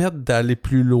permettre d'aller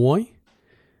plus loin.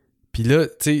 Puis là,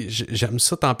 tu sais, j'aime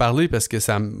ça t'en parler parce que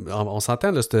on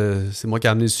s'entend, là, c'est moi qui ai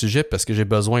amené le sujet parce que j'ai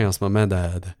besoin en ce moment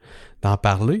d'en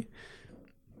parler.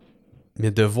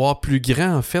 Mais de voir plus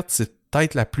grand, en fait, c'est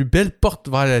peut-être la plus belle porte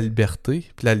vers la liberté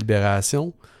puis la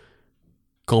libération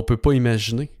qu'on peut pas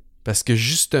imaginer. Parce que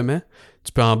justement,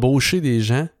 tu peux embaucher des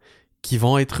gens qui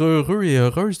vont être heureux et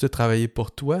heureuses de travailler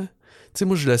pour toi. Tu sais,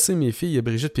 moi, je le sais, mes filles,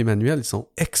 Brigitte et Emmanuel, ils sont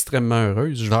extrêmement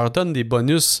heureuses. Je leur donne des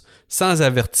bonus sans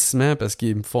avertissement parce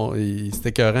qu'ils me font... C'est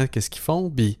écœurant qu'est-ce qu'ils font,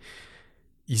 puis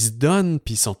ils se donnent,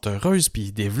 puis ils sont heureuses, puis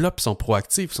ils développent, ils sont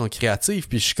proactifs, ils sont créatifs,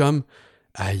 puis je suis comme...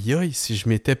 Aïe aïe, si je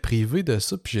m'étais privé de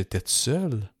ça puis j'étais tout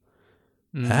seul.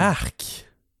 Arc!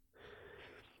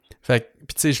 Fait que,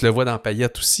 puis tu sais, je le vois dans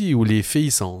Payette aussi, où les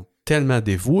filles sont tellement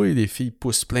dévouées, les filles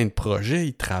poussent plein de projets,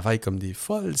 ils travaillent comme des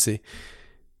folles,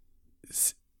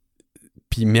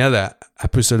 Puis Mel, elle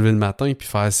peut se lever le matin puis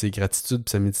faire ses gratitudes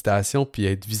puis sa méditation puis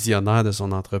être visionnaire de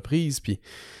son entreprise. Puis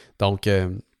donc,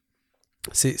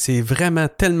 c'est vraiment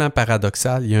tellement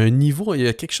paradoxal. Il y a un niveau, il y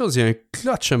a quelque chose, il y a un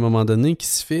clutch à un moment donné qui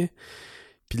se fait.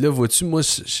 Puis là, vois-tu, moi,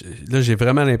 là, j'ai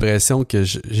vraiment l'impression que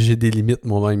j'ai des limites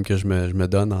moi-même que je me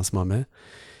donne en ce moment.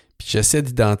 Puis j'essaie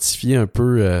d'identifier un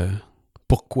peu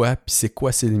pourquoi, puis c'est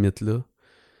quoi ces limites-là.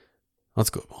 En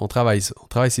tout cas, on travaille ça. On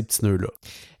travaille ces petits nœuds-là.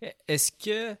 Est-ce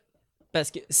que... Parce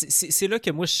que c'est là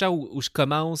que moi, je sens où je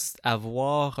commence à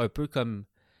voir un peu comme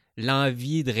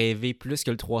l'envie de rêver plus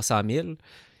que le 300 000,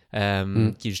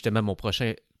 qui est justement mon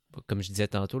prochain... Comme je disais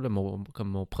tantôt, là, comme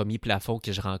mon premier plafond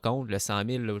que je rencontre, le 100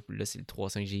 000, là c'est le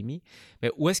 300 que j'ai mis.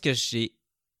 Mais où est-ce que j'ai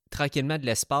tranquillement de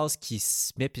l'espace qui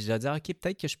se met, puis je vais dire, OK,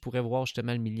 peut-être que je pourrais voir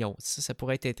justement le million. Ça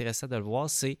pourrait être intéressant de le voir.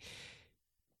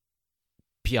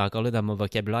 Puis encore là, dans mon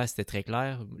vocabulaire, c'était très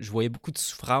clair. Je voyais beaucoup de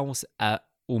souffrance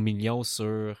au million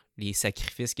sur les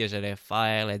sacrifices que j'allais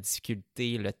faire, la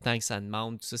difficulté, le temps que ça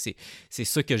demande, tout ça. C'est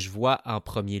ça que je vois en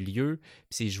premier lieu.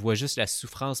 Puis je vois juste la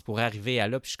souffrance pour arriver à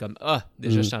là. Puis je suis comme,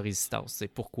 déjà, je suis en résistance. C'est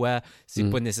pourquoi c'est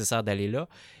pas nécessaire d'aller là.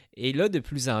 Et là, de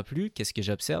plus en plus, qu'est-ce que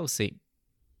j'observe, c'est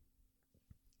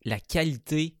la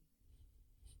qualité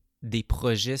des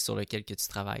projets sur lesquels que tu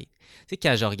travailles. Tu sais,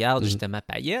 quand je regarde justement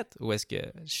Payette, où est-ce que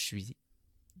je suis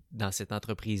dans cette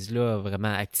entreprise-là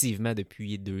vraiment activement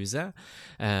depuis 2 ans,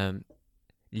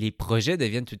 les projets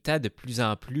deviennent tout le temps de plus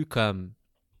en plus comme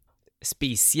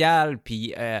spécial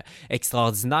puis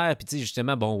extraordinaire. Puis tu sais,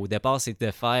 justement, bon, au départ, c'était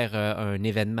de faire un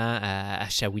événement à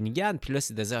Shawinigan. Puis là,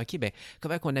 c'est de dire, OK, ben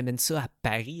comment qu'on amène ça à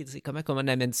Paris? Tu sais, comment qu'on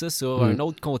amène ça sur un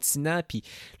autre continent? Puis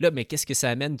là, mais qu'est-ce que ça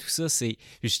amène tout ça? C'est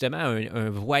justement un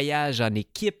voyage en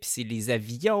équipe, puis c'est les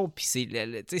avions, puis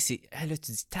c'est, tu sais, là,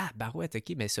 tu dis, tabarouette,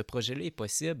 OK, mais ce projet-là est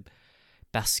possible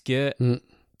parce que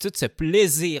tout ce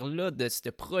plaisir-là de ce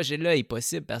projet-là est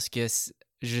possible parce que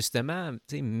justement,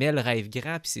 tu sais, Mel rêve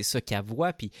grand, puis c'est ça qu'elle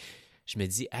voit, puis je me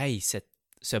dis, hey,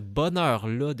 ce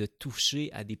bonheur-là de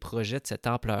toucher à des projets de cette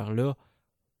ampleur-là,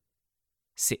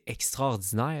 c'est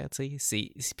extraordinaire, tu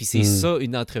sais. Puis c'est ça,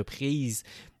 une entreprise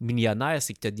millionnaire,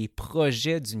 c'est que tu as des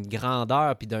projets d'une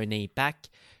grandeur puis d'un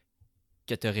impact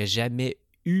que tu n'aurais jamais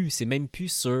eu. C'est même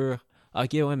plus sur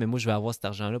OK, ouais, mais moi, je vais avoir cet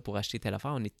argent-là pour acheter telle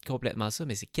affaire. On est complètement ça,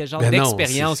 mais c'est quel genre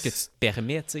d'expérience que tu te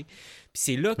permets, tu sais. Puis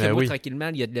c'est là que moi, tranquillement,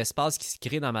 il y a de l'espace qui se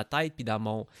crée dans ma tête puis dans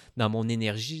mon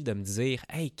énergie de me dire,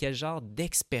 hey, quel genre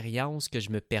d'expérience que je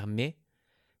me permets,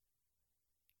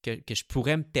 que je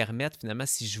pourrais me permettre, finalement,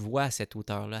 si je vois à cette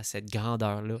hauteur-là, à cette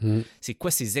grandeur-là. C'est quoi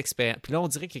ces expériences? Puis là, on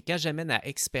dirait que quand j'amène à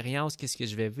expérience, qu'est-ce que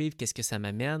je vais vivre, qu'est-ce que ça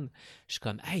m'amène, je suis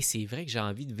comme, hey, c'est vrai que j'ai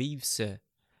envie de vivre ce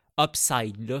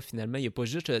upside-là, finalement. Il n'y a pas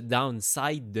juste le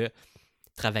downside de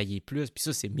travailler plus. Puis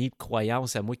ça, c'est mes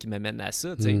croyances à moi qui m'amènent à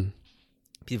ça, tu sais.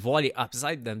 Puis voir les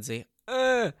upsides, de me dire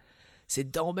c'est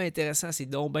donc bien intéressant, c'est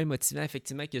donc bien motivant,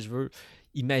 effectivement, que je veux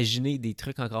imaginer des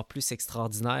trucs encore plus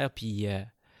extraordinaires. Puis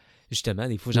justement,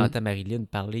 des fois, j'entends Marilyn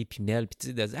parler, puis Mel, puis tu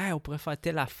sais, de dire on pourrait faire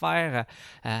telle affaire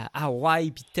à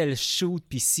Hawaï, puis tel shoot,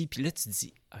 puis ci. Puis là, tu te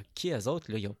dis OK, eux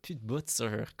autres, là, ils n'ont plus de bout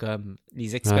sur comme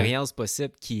les expériences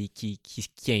possibles qui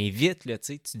invitent, là,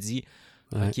 tu sais. Tu dis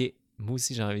OK, moi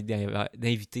aussi, j'ai envie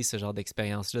d'inviter ce genre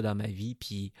d'expérience-là dans ma vie.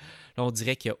 Puis là, on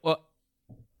dirait que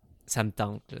ça me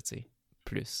tente, là, tu sais,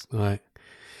 plus. Ouais.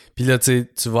 Puis là, tu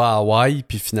vas à Hawaï,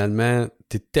 puis finalement,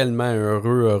 t'es tellement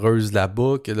heureuse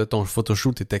là-bas que là, ton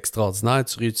photoshoot est extraordinaire.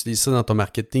 Tu réutilises ça dans ton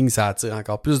marketing, ça attire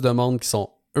encore plus de monde qui sont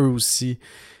eux aussi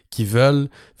qui veulent.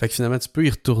 Fait que finalement, tu peux y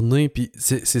retourner. Puis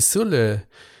c'est ça le...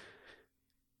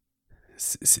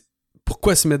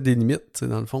 Pourquoi se mettre des limites,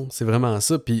 dans le fond? C'est vraiment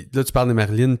ça. Puis là, tu parles de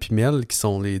Marilyn puis Mel, qui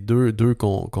sont les deux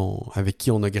avec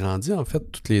qui on a grandi, en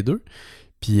fait, toutes les deux.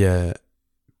 Puis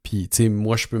tu sais,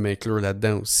 moi, je peux m'inclure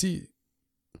là-dedans aussi.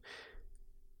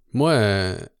 Moi,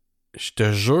 je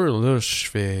te jure, là, je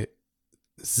fais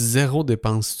 0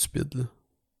 dépense stupide, là.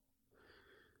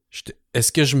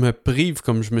 Est-ce que je me prive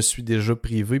comme je me suis déjà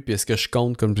privé, puis est-ce que je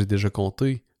compte comme j'ai déjà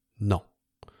compté? Non.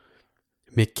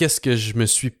 Mais qu'est-ce que je me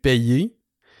suis payé,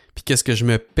 puis qu'est-ce que je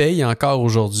me paye encore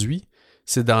aujourd'hui,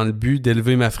 c'est dans le but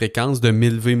d'élever ma fréquence, de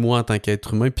m'élever moi en tant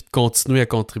qu'être humain, puis de continuer à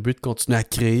contribuer, de continuer à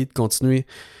créer, de continuer...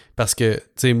 Parce que, tu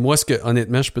sais, moi,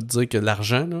 honnêtement, je peux te dire que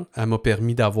l'argent, là, elle m'a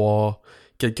permis d'avoir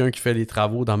quelqu'un qui fait les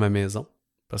travaux dans ma maison.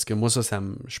 Parce que moi, je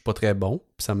suis pas très bon,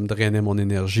 puis ça me drainait mon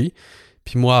énergie.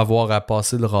 Puis moi, avoir à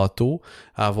passer le râteau,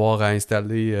 avoir à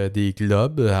installer des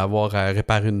globes, avoir à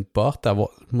réparer une porte,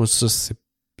 moi, ça,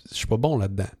 je suis pas bon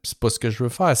là-dedans. Puis c'est pas ce que je veux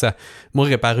faire. Moi,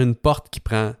 réparer une porte qui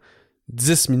prend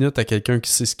 10 minutes à quelqu'un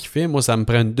qui sait ce qu'il fait, moi, ça me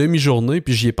prend une demi-journée,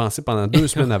 puis j'y ai pensé pendant 2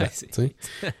 semaines avant.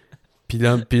 Puis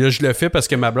là, je le fais parce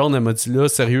que ma blonde, elle m'a dit, là,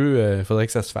 sérieux, il faudrait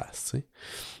que ça se fasse. T'sais.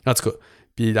 En tout cas,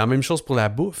 puis la même chose pour la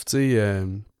bouffe, tu sais...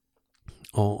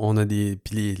 On a des...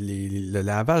 Puis le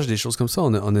lavage, des choses comme ça,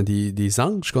 on a des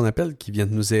anges qu'on appelle qui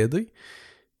viennent nous aider.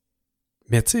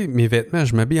 Mais tu sais, mes vêtements,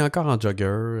 je m'habille encore en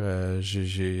jogger.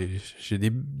 J'ai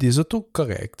des autos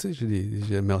corrects.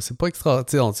 Mais c'est pas extra...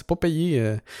 Tu sais, on s'est pas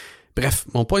payé... Bref,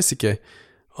 mon point, c'est que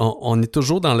on est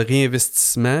toujours dans le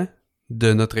réinvestissement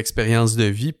de notre expérience de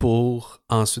vie pour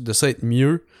ensuite de ça être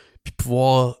mieux puis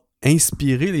pouvoir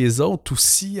inspirer les autres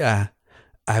aussi à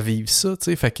vivre ça, tu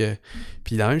sais, fait que...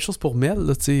 Puis la même chose pour Mel,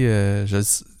 là, tu sais,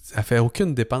 elle fait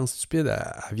aucune dépense stupide,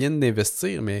 elle vient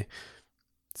d'investir, mais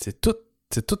c'est tout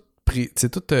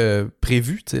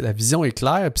prévu, tu sais, la vision est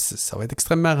claire, puis ça va être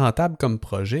extrêmement rentable comme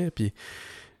projet, puis...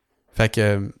 Fait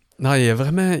que... Non, il y a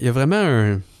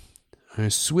vraiment un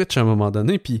switch à un moment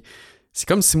donné, puis c'est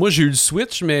comme si moi j'ai eu le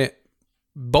switch, mais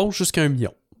bon jusqu'à 1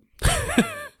 million.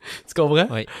 Tu comprends?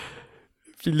 Oui.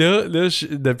 Puis là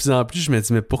de plus en plus, je me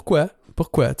dis, mais pourquoi,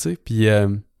 tu sais? Puis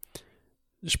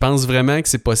je pense vraiment que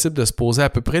c'est possible de se poser à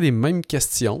peu près les mêmes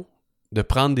questions, de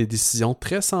prendre des décisions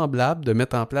très semblables, de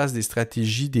mettre en place des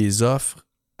stratégies, des offres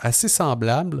assez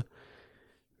semblables,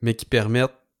 mais qui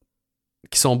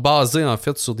sont basées en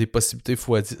fait sur des possibilités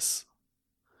x10.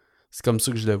 C'est comme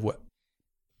ça que je le vois.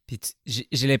 Puis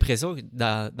j'ai l'impression que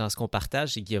dans ce qu'on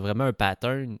partage, c'est qu'il y a vraiment un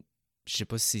pattern. Je sais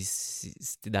pas si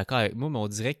tu es d'accord avec moi, mais on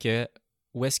dirait que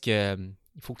où est-ce que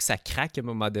il faut que ça craque à un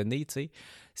moment donné, tu sais,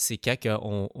 c'est quand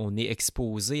on est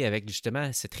exposé avec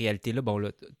justement cette réalité-là. Bon,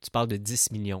 là, tu parles de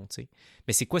 10 millions, tu sais.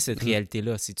 Mais c'est quoi cette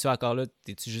réalité-là? C'est-tu encore là,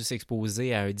 es-tu juste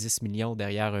exposé à un 10 millions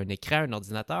derrière un écran, un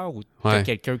ordinateur, ou t'as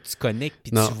quelqu'un que tu connectes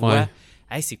puis tu vois,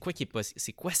 hey, c'est quoi qui est possible?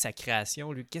 C'est quoi sa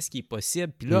création, lui? Qu'est-ce qui est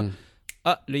possible? Puis là,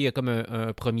 là, il y a comme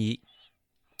un premier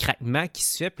craquement qui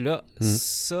se fait, puis là,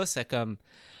 ça comme...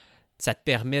 Ça te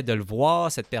permet de le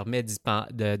voir, ça te permet de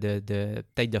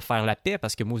peut-être de faire la paix,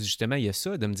 parce que moi, justement, il y a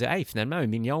ça, de me dire, hey, finalement, 1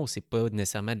 million, c'est pas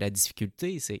nécessairement de la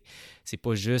difficulté, c'est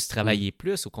pas juste travailler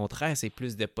plus, au contraire, c'est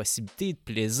plus de possibilités, de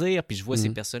plaisir, puis je vois ces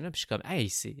personnes-là, puis je suis comme,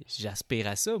 hey, j'aspire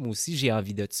à ça, moi aussi, j'ai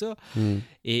envie de ça.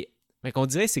 Et on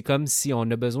dirait c'est comme si on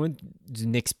a besoin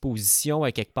d'une exposition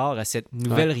à quelque part à cette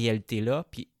nouvelle réalité-là,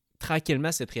 puis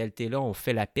tranquillement, cette réalité-là, on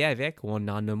fait la paix avec, ou on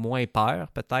en a moins peur,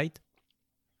 peut-être.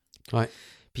 Ouais.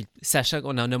 Puis, sachant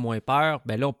qu'on en a moins peur,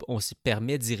 ben là, on se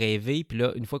permet d'y rêver. Puis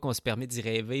là, une fois qu'on se permet d'y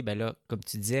rêver, ben là, comme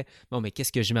tu disais, bon, mais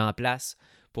qu'est-ce que je mets en place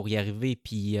pour y arriver?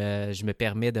 Puis, je me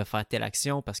permets de faire telle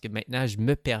action parce que maintenant, je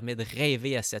me permets de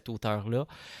rêver à cette hauteur-là.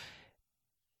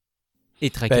 Et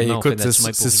tranquillement, on fait notre chemin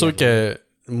pour c'est y sûr arriver. que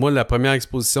moi, la première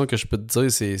exposition que je peux te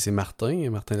dire, c'est Martin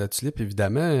Latulippe,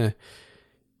 évidemment,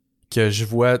 que je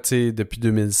vois, tu sais, depuis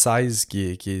 2016,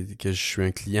 que je suis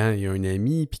un client et un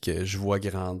ami, puis que je vois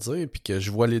grandir, puis que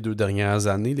je vois les 2 dernières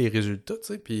années, les résultats,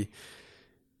 tu sais, puis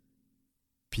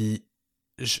tu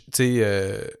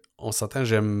sais, on s'entend,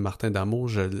 j'aime Martin d'amour,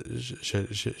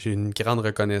 j'ai une grande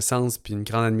reconnaissance, puis une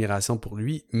grande admiration pour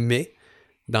lui, mais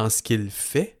dans ce qu'il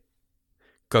fait,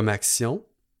 comme action,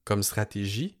 comme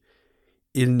stratégie,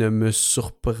 il ne me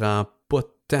surprend pas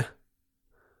tant.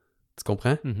 Tu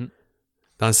comprends? Mhm.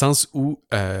 Dans le sens où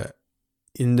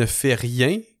il ne fait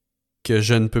rien que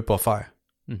je ne peux pas faire.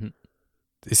 Mhm.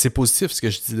 Et c'est positif ce que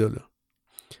je dis là.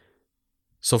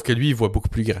 Sauf que lui, il voit beaucoup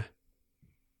plus grand.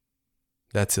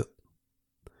 That's it.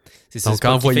 C'est ça, Donc, c'est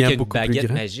pas en qu'il fait voyant qu'il y a une beaucoup plus baguette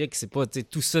grand. magique, c'est pas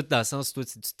tout ça dans le sens où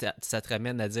ça te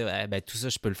ramène à dire ben, tout ça,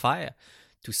 je peux le faire.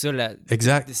 Tout ça, là,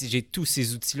 Exact. j'ai tous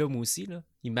ces outils-là, moi aussi. Là.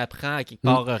 Il m'apprend à quelque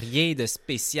part rien de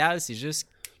spécial, c'est juste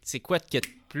c'est quoi qu'il y a de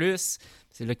plus.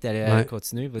 C'est là que tu allais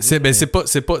continuer. C'est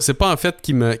pas en fait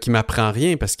qu'il m'apprend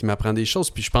rien parce qu'il m'apprend des choses,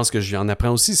 puis je pense que j'en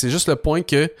apprends aussi. C'est juste le point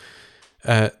que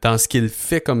dans ce qu'il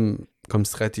fait comme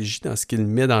stratégie, dans ce qu'il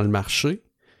met dans le marché,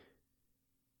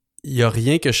 il n'y a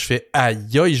rien que je fais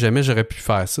aïe, jamais j'aurais pu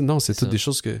faire ça. Non, c'est toutes des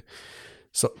choses que...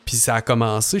 Puis ça a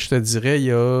commencé, je te dirais, il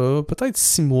y a peut-être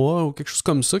 6 mois ou quelque chose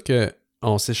comme ça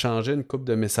qu'on s'échangeait une couple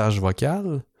de messages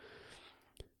vocaux.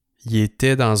 Il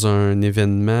était dans un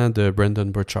événement de Brandon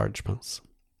Burchard, je pense.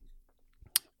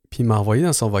 Puis il m'a envoyé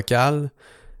dans son vocal...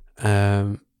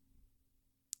 en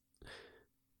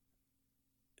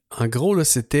gros, là,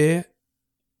 c'était...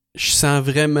 Je sens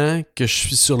vraiment que je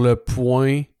suis sur le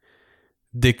point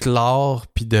d'éclore,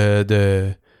 puis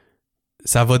de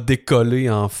ça va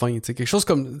décoller enfin. T'sais, quelque chose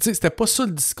comme... T'sais, c'était pas ça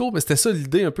le discours, mais c'était ça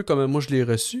l'idée, un peu comme moi je l'ai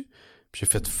reçu. Puis j'ai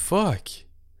fait « Fuck! »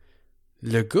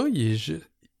 Le gars, il est juste...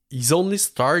 He's only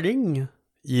starting.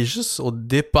 Il est juste au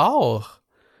départ.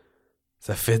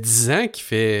 Ça fait 10 ans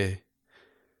qu'il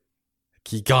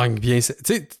gagne bien.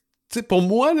 Tu sais, pour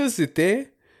moi, là,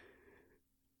 c'était...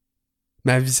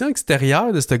 Ma vision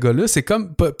extérieure de ce gars-là, c'est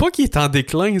comme... Pas qu'il est en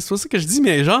déclin, c'est pas ça que je dis,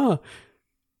 mais genre...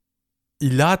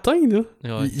 Il l'a atteint, là.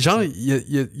 Ouais,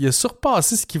 il a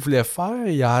surpassé ce qu'il voulait faire.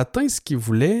 Il a atteint ce qu'il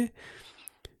voulait.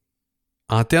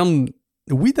 En termes,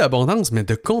 oui, d'abondance, mais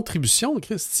de contribution.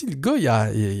 Christy, le gars, il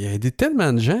a aidé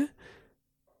tellement de gens.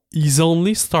 He's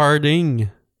only starting.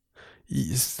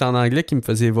 C'est en anglais qu'il me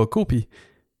faisait les vocaux, puis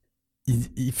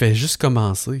il fait juste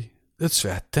commencer. Là, tu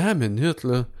fais, attends une minute,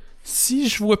 là. Si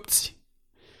je vois petit...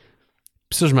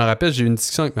 Puis ça, je me rappelle, j'ai eu une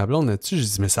discussion avec ma blonde là-dessus. J'ai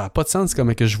dit, mais ça n'a pas de sens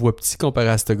comment que je vois petit comparé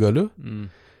à ce gars-là.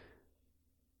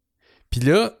 Puis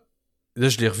là,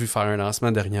 je l'ai revu faire un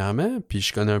lancement dernièrement, puis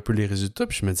je connais un peu les résultats,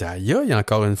 puis je me dis, aïe, il y a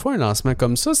encore une fois un lancement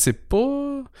comme ça, c'est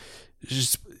pas... Il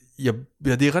y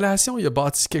a des relations, il a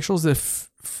bâti quelque chose de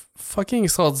fucking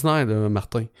extraordinaire, là,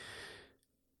 Martin.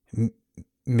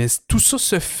 Mais tout ça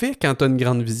se fait quand t'as une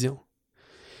grande vision.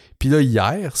 Puis là,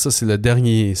 hier, ça, c'est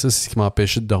ce qui m'a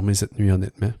empêché de dormir cette nuit,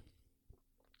 honnêtement.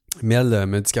 Mel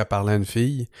m'a dit qu'elle parlait à une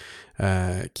fille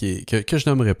que je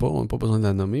nommerai pas, on n'a pas besoin de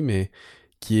la nommer, mais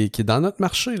qui est dans notre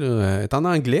marché. Là. Elle est en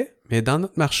anglais, mais dans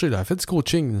notre marché. Là. Elle fait du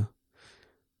coaching. Là.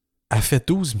 Elle fait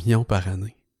 12 millions par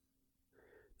année.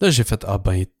 Là, j'ai fait, ah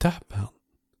ben, tape.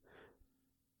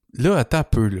 Là, attends un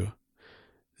peu. Là,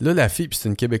 la fille, puis c'est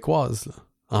une Québécoise. Là.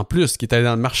 En plus, qui était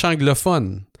dans le marché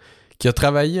anglophone, qui a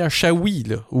travaillé à Shawi,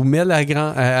 là, où Mel a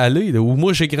allé, où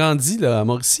moi j'ai grandi là, à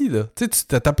Mauricie. Là. Tu sais,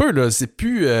 t'as un peu, là, c'est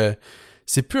plus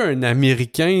un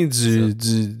Américain du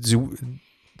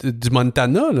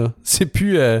Montana, là. C'est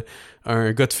plus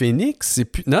un gars de Phoenix. C'est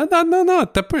plus. Non,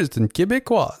 t'as peu, c'est une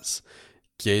Québécoise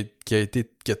qui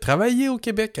a travaillé au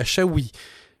Québec, à Shawi,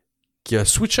 qui a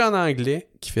switché en anglais,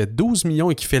 qui fait 12 millions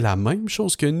et qui fait la même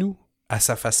chose que nous. À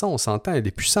sa façon, on s'entend, elle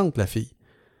est puissante, la fille.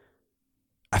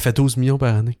 Elle fait 12 millions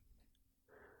par année.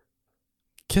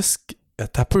 Qu'est-ce que...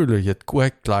 T'as peu, là. Il y a de quoi,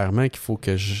 clairement, qu'il faut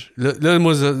que je...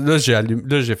 Là, j'ai allumé...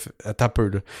 Là, j'ai fait... T'as peu,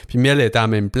 là. Puis Mel était à la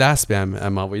même place, puis elle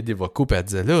m'a envoyé des vocaux, puis elle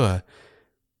disait, là,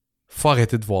 faut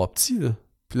arrêter de voir petit, là.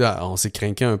 Puis là, on s'est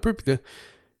craqué un peu, puis là...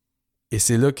 Et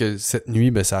c'est là que, cette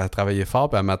nuit, ben, ça a travaillé fort,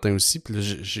 puis un matin aussi, puis là,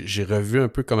 j'ai revu un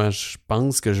peu comment je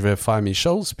pense que je vais faire mes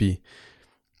choses, puis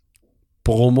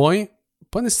pour au moins,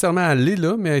 pas nécessairement aller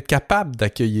là, mais être capable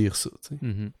d'accueillir ça, tu sais.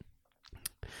 Mm-hmm.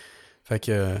 Fait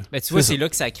que... Mais tu vois, c'est ça. là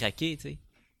que ça a craqué, tu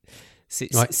sais.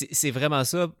 Ouais. C'est vraiment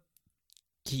ça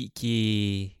qui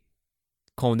est...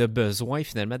 qu'on a besoin,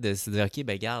 finalement, de se dire, OK,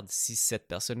 ben regarde, si cette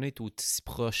personne-là est aussi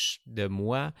proche de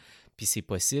moi, puis c'est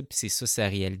possible, puis c'est ça sa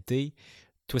réalité,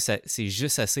 toi, c'est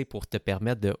juste assez pour te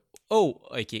permettre de « Oh,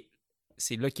 OK! »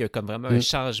 C'est là qu'il y a comme vraiment un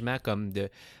changement comme de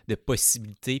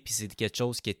possibilités, puis c'est quelque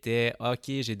chose qui était « OK,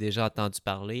 j'ai déjà entendu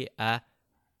parler » à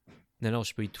 « Non, non,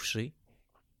 je peux y toucher. »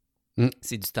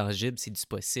 C'est du tangible, c'est du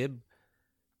possible.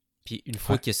 Puis une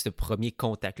fois qu'il y a ce premier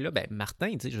contact-là, ben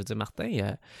Martin, tu sais, je veux dire,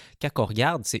 Martin, quand on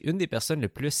regarde, c'est une des personnes les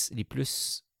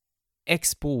plus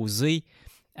exposées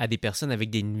à des personnes avec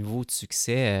des niveaux de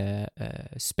succès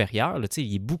supérieurs. Là, tu sais,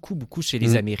 il est beaucoup chez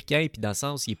les Américains, puis dans le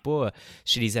sens, il n'est pas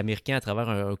chez les Américains à travers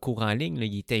un cours en ligne. Là,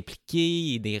 il est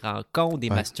impliqué, des rencontres, des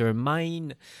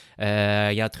masterminds.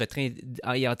 Il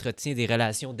entretient des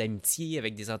relations d'amitié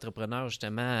avec des entrepreneurs,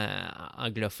 justement,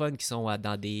 anglophones qui sont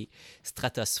dans des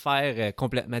stratosphères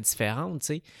complètement différentes, tu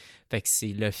sais. Fait que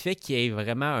c'est le fait qu'il y ait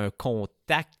vraiment un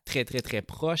contact très, très, très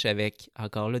proche avec,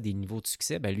 encore là, des niveaux de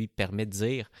succès, ben lui permet de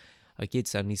dire OK,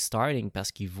 it's only starting,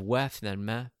 parce qu'il voit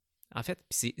finalement... En fait,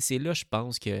 c'est là, je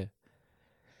pense que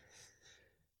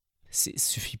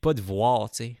suffit pas de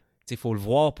voir, tu sais. Il faut le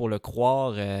voir pour le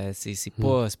croire. C'est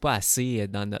pas assez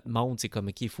dans notre monde. C'est comme,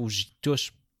 OK, il faut que j'y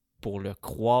touche pour le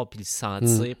croire puis le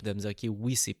sentir, puis de me dire, OK,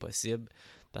 oui, c'est possible.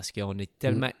 Parce qu'on est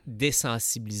tellement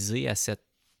désensibilisé à cette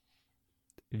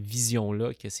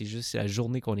vision-là que c'est juste la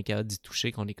journée qu'on est capable d'y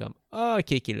toucher qu'on est comme, ah,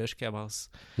 OK, là, je commence.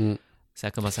 Ça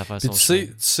a commencé à faire son chemin.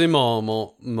 Tu sais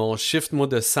mon shift, moi,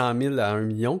 de 100 000 à 1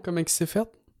 million, comment il s'est fait?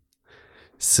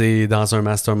 C'est dans un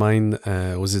mastermind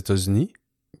aux États-Unis,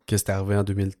 que c'était arrivé en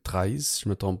 2013, si je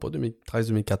me trompe pas,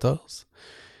 2013-2014.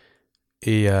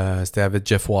 Et c'était avec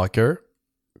Jeff Walker.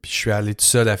 Puis je suis allé tout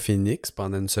seul à Phoenix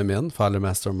pendant une semaine faire le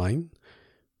mastermind.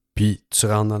 Puis tu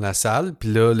rentres dans la salle,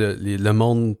 puis là, le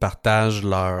monde partage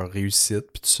leur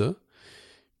réussite, puis tout ça.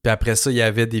 Puis après ça, il y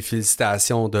avait des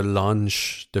félicitations de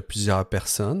lunch de plusieurs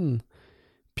personnes.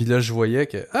 Puis là, je voyais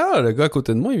que, le gars à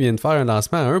côté de moi, il vient de faire un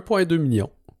lancement à 1,2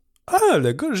 million.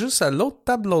 Le gars, juste à l'autre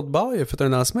table, l'autre bord, il a fait un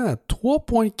lancement à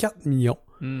 3,4 millions.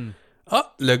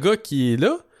 Le gars qui est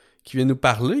là, qui vient nous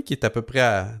parler, qui est à peu près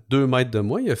à 2 mètres de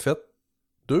moi, il a fait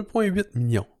 2,8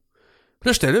 millions. Puis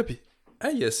là, j'étais là, puis,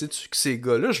 sais-tu que ces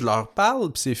gars-là, je leur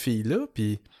parle, puis ces filles-là,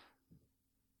 puis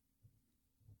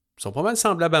ils sont pas mal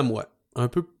semblables à moi. Un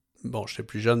peu, bon, j'étais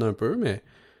plus jeune un peu, mais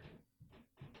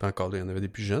pas encore, il y en avait des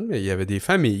plus jeunes, mais il y avait des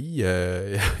familles,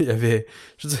 il y avait,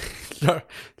 je veux dire,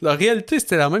 leur réalité,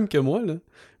 c'était la même que moi, là.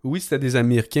 Oui, c'était des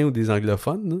Américains ou des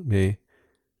anglophones, là, mais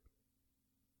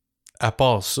à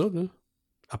part ça, là,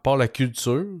 à part la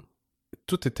culture,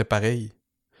 tout était pareil.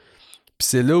 Puis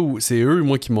c'est là où, c'est eux,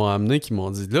 moi, qui m'ont amené, qui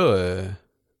m'ont dit, là,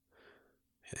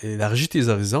 élargis tes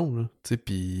horizons, là, tu sais,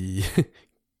 puis...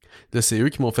 Là, c'est eux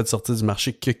qui m'ont fait sortir du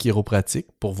marché que chiropratique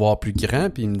pour voir plus grand.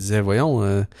 Puis ils me disaient,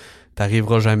 voyons,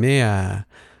 t'arriveras jamais à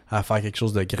faire quelque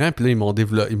chose de grand. Puis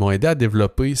là, ils m'ont aidé à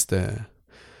développer cette...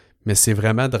 Mais c'est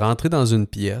vraiment de rentrer dans une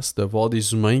pièce, de voir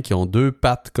des humains qui ont 2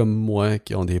 pattes comme moi,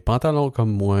 qui ont des pantalons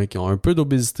comme moi, qui ont un peu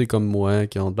d'obésité comme moi,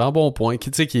 qui ont d'embonpoint,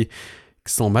 qui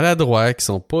sont maladroits, qui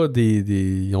sont pas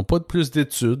ils ont pas de plus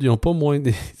d'études, ils ont pas moins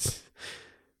des...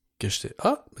 que j'étais,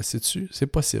 c'est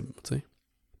possible, tu sais.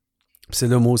 C'est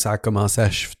là, moi, ça a commencé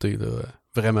à shifter, là,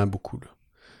 vraiment beaucoup.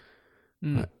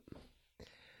 Là. Ouais.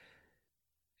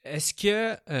 Est-ce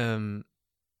que...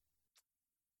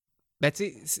 ben,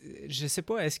 tu sais, je sais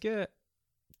pas, est-ce que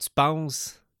tu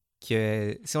penses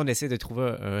que... Si on essaie de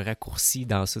trouver un raccourci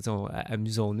dans ça,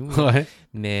 amusons-nous. Ouais.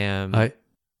 Mais... tu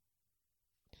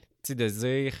sais, de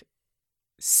dire...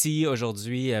 Si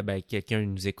aujourd'hui, quelqu'un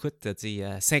nous écoute, tu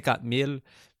sais, 50 000...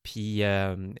 puis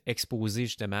exposer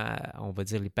justement, on va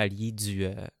dire, les paliers du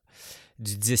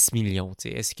 10 millions.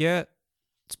 T'sais. Est-ce que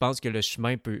tu penses que le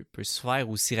chemin peut se faire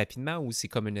aussi rapidement ou c'est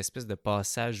comme une espèce de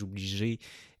passage obligé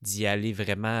d'y aller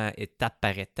vraiment étape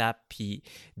par étape puis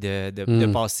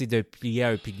de passer d'un pilier à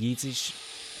un pilier? Qu'est-ce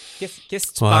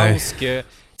que tu penses que...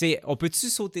 On peut-tu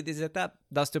sauter des étapes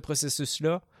dans ce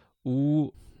processus-là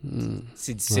ou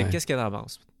c'est difficile? Qu'est-ce que tu en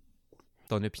penses?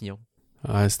 Ton opinion?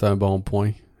 Ouais, c'est un bon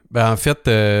point. Ben, en fait,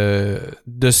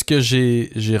 de ce que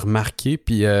j'ai remarqué,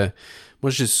 puis moi,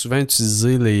 j'ai souvent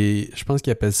utilisé je pense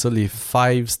qu'ils appellent ça les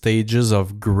 5 stages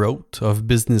of growth, of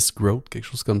business growth, quelque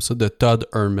chose comme ça, de Todd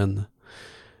Herman.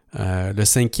 Le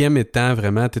 5e étant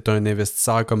vraiment, tu es un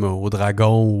investisseur comme au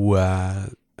Dragon ou à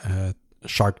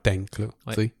Shark Tank, là,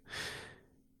 tu sais.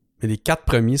 Mais les 4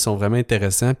 premiers sont vraiment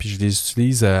intéressants, puis je les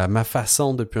utilise à ma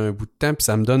façon depuis un bout de temps, puis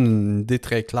ça me donne une idée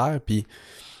très claire, puis...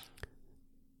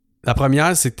 La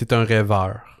première, c'est que tu es un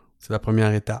rêveur. C'est la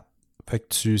première étape. Fait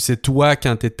que c'est toi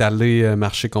quand t'es allé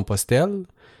marcher Compostelle.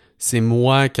 C'est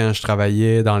moi quand je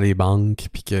travaillais dans les banques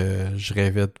puis que je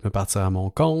rêvais de me partir à mon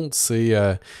compte. C'est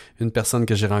une personne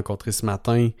que j'ai rencontrée ce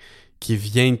matin qui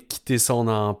vient de quitter son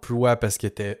emploi parce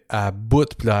qu'elle était à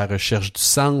bout puis là, elle recherche du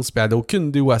sens puis elle n'a aucune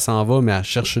idée où elle s'en va, mais elle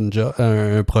cherche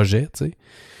un projet, tu sais.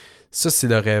 Ça, c'est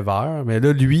le rêveur. Mais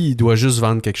là, lui, il doit juste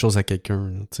vendre quelque chose à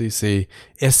quelqu'un. Tu sais, c'est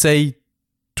essaye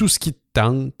tout ce qui te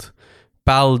tente,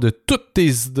 parle de toutes tes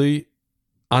idées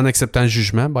en acceptant le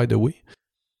jugement, by the way.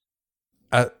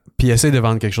 Puis essaye de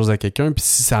vendre quelque chose à quelqu'un, puis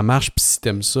si ça marche, puis si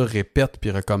t'aimes ça, répète,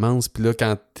 puis recommence. Puis là,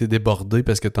 quand t'es débordé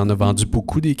parce que t'en as vendu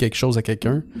beaucoup des quelque chose à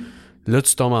quelqu'un, là,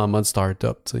 tu tombes en mode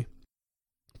start-up, tu sais.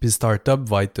 Puis start-up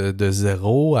va être de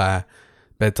 0 à,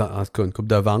 en tout cas, une coupe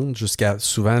de vente jusqu'à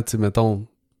souvent, tu sais, mettons,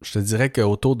 je te dirais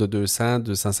qu'autour de 200,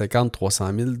 250,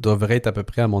 300 000 devraient être à peu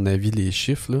près, à mon avis, les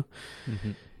chiffres, là.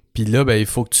 Mhm. Puis là, il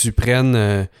faut que tu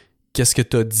prennes qu'est-ce que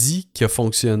tu as dit qui a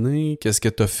fonctionné, qu'est-ce que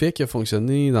tu as fait qui a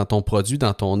fonctionné dans ton produit,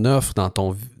 dans ton offre, dans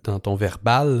ton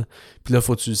verbal. Puis là, il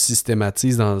faut que tu le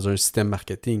systématises dans un système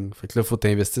marketing. Fait que là, il faut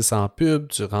t'investir en pub,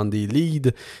 tu rends des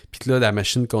leads, puis que là, la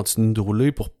machine continue de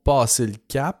rouler pour passer le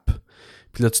cap.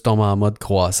 Puis là, tu tombes en mode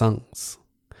croissance.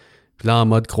 Puis là, en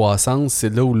mode croissance, c'est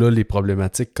là où là, les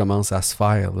problématiques commencent à se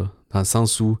faire, là. Dans le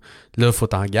sens où, là, il faut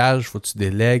t'engager, il faut que tu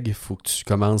délègues, il faut que tu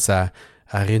commences à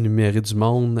rémunérer du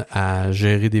monde, à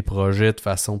gérer des projets de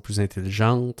façon plus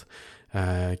intelligente, qu'il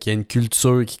y a une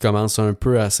culture qui commence un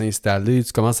peu à s'installer,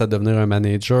 tu commences à devenir un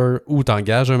manager ou tu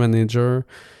engages un manager.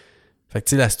 Fait que tu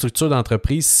sais, la structure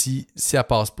d'entreprise, si elle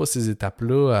passe pas ces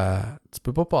étapes-là, tu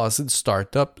peux pas passer du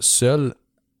start-up seul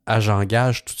à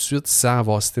j'engage tout de suite sans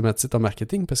avoir systématisé ton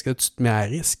marketing parce que tu te mets à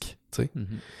risque, tu sais.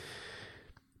 Mhm.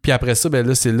 Puis après ça,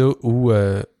 là, c'est là où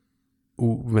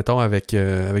mettons, avec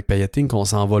Payating, qu'on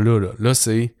s'en va là. Là,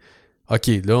 c'est, OK,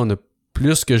 là, on a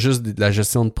plus que juste de la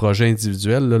gestion de projet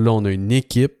individuel. Là, on a une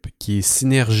équipe qui est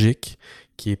synergique,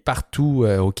 qui est partout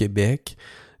au Québec,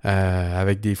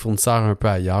 avec des fournisseurs un peu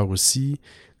ailleurs aussi.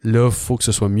 Là, il faut que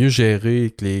ce soit mieux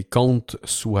géré, que les comptes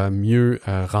soient mieux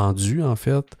rendus, en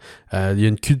fait. Il y a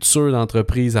une culture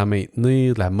d'entreprise à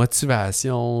maintenir, de la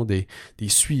motivation, des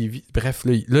suivis. Bref,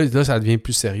 là, ça devient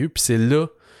plus sérieux. Puis c'est là,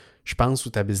 je pense, où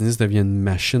ta business devient une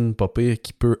machine pas pire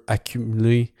qui peut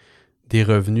accumuler des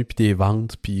revenus puis des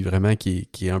ventes, puis vraiment qui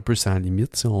est un peu sans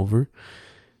limite, si on veut.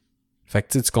 Fait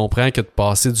que tu comprends que de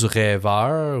passer du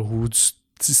rêveur ou du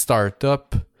petit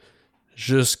start-up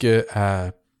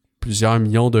jusqu'à plusieurs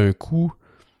millions d'un coup,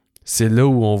 c'est là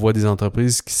où on voit des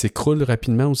entreprises qui s'écroulent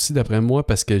rapidement aussi, d'après moi,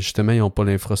 parce que justement, ils n'ont pas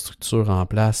l'infrastructure en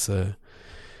place.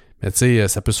 Mais tu sais,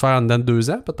 ça peut se faire en dedans de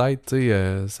 2 ans,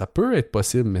 peut-être. Ça peut être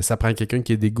possible, mais ça prend quelqu'un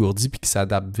qui est dégourdi puis qui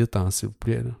s'adapte vite, s'il vous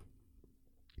plaît. Là.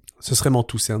 Ce serait mon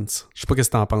 2 cents. Je sais pas ce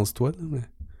que t'en penses, toi. Là, mais...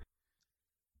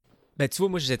 Ben, tu vois,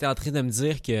 moi, j'étais en train de me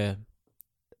dire que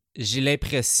j'ai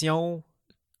l'impression...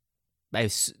 Ben,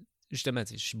 justement,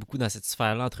 je suis beaucoup dans cette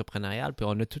sphère-là entrepreneuriale, puis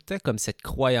on a tout le temps comme cette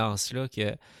croyance-là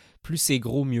que plus c'est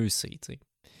gros, mieux c'est, tu sais.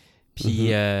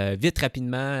 Puis vite,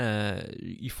 rapidement,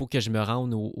 il faut que je me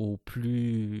rende au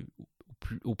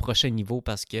prochain niveau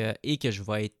parce que, et que je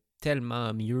vais être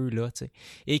tellement mieux là, tu sais,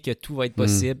 et que tout va être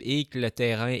possible, et que le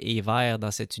terrain est vert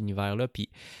dans cet univers-là. Puis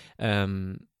à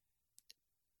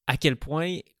quel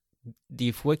point,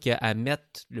 des fois, qu'à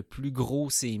mettre le plus gros,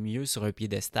 c'est mieux sur un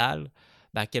piédestal,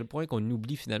 ben à quel point qu'on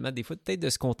oublie finalement, des fois, peut-être de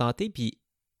se contenter, puis,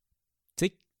 tu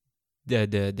sais,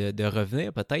 de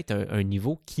revenir peut-être à un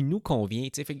niveau qui nous convient.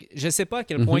 Fait que je ne sais pas à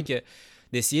quel point que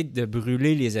d'essayer de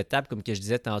brûler les étapes, comme que je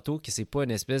disais tantôt, que c'est pas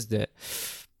une espèce de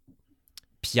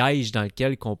piège dans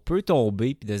lequel qu'on peut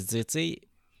tomber, puis de se dire, tu sais,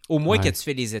 au moins que tu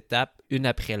fais les étapes une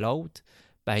après l'autre,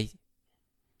 ben,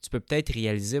 tu peux peut-être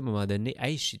réaliser à un moment donné,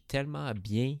 hey, je suis tellement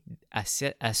bien à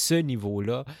ce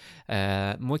niveau-là.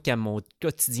 Moi, quand mon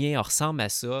quotidien ressemble à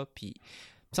ça, puis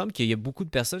il me semble qu'il y a beaucoup de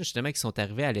personnes justement qui sont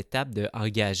arrivées à l'étape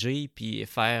d'engager, puis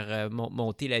faire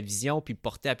monter la vision, puis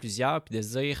porter à plusieurs, puis de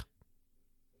se dire,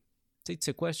 tu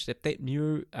sais quoi, j'étais peut-être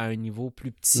mieux à un niveau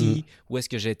plus petit, où est-ce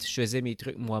que je faisais mes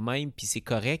trucs moi-même, puis c'est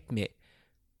correct, mais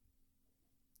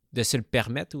de se le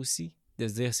permettre aussi, de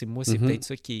se dire, c'est peut-être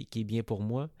ça qui est bien pour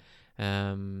moi.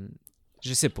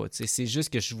 Je sais pas, c'est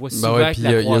juste que je vois souvent que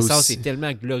la croissance est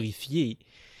tellement glorifiée,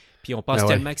 puis on pense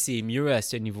tellement que c'est mieux à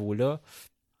ce niveau-là,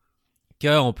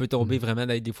 qu'on peut tomber vraiment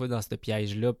des fois dans ce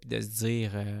piège-là, puis de se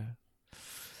dire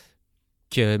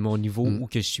que mon niveau où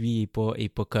que je suis est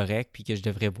pas correct, puis que je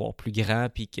devrais voir plus grand,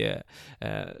 puis que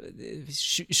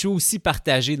je suis aussi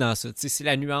partagé dans ça. C'est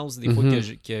la nuance des fois que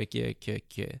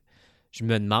je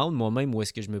me demande moi-même où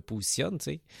est-ce que je me positionne, tu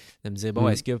sais. De me dire, bon,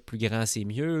 est-ce que plus grand, c'est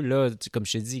mieux? Là, comme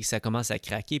je te dis, ça commence à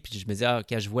craquer, puis je me dis,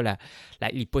 quand je vois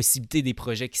les possibilités des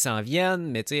projets qui s'en viennent,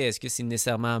 mais tu sais, est-ce que c'est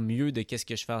nécessairement mieux de qu'est-ce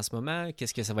que je fais en ce moment?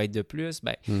 Qu'est-ce que ça va être de plus?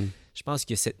 Ben, je pense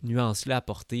que cette nuance-là à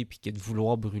porter, puis que de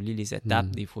vouloir brûler les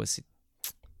étapes, des fois, c'est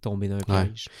tomber dans un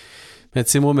piège. Mais tu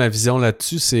sais, moi, ma vision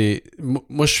là-dessus, c'est...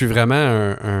 Moi, je suis vraiment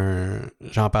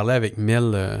J'en parlais avec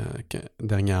Mel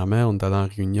dernièrement, on était dans la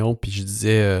réunion, puis je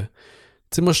disais...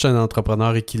 Tu sais, moi, je suis un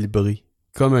entrepreneur équilibré,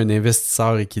 comme un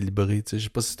investisseur équilibré. Tu sais, je sais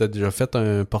pas si tu as déjà fait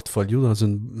un portfolio dans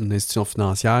une institution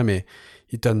financière, mais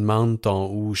ils te demandent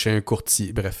ou chez un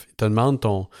courtier, bref, ils te demandent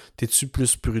t'es-tu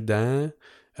plus prudent,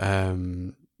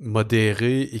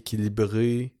 modéré,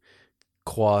 équilibré,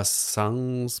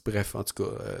 croissance, bref, en tout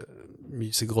cas,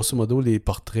 c'est grosso modo les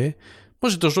portraits. Moi,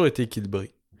 j'ai toujours été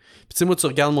équilibré. Puis tu sais, moi, tu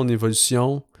regardes mon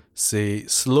évolution, c'est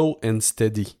slow and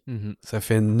steady. Ça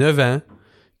fait 9 ans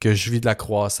que je vis de la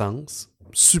croissance,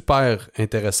 super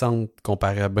intéressante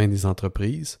comparée à bien des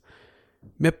entreprises,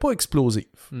 mais pas explosive.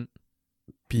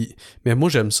 Mais moi,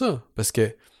 j'aime ça, parce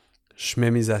que je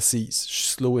mets mes assises, je suis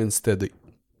slow and steady.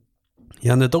 Il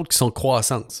y en a d'autres qui sont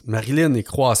croissance. Marilyn est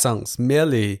croissance.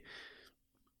 Mel est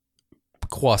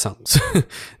croissance.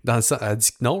 Dans le sens, elle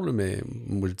dit que non, là, mais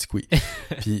moi je dis que oui.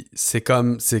 Puis c'est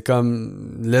comme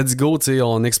let's go, tu sais,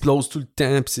 on explose tout le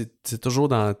temps, puis c'est toujours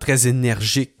très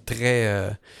énergique,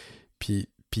 très puis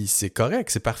c'est correct,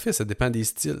 c'est parfait, ça dépend des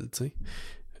styles, tu sais.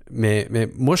 Mais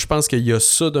moi je pense qu'il y a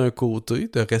ça d'un côté,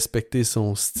 de respecter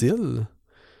son style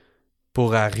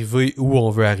pour arriver où on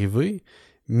veut arriver,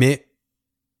 mais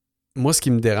moi ce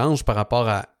qui me dérange par rapport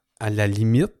à la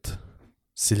limite,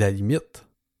 c'est la limite.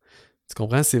 Tu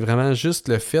comprends? C'est vraiment juste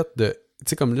le fait de... Tu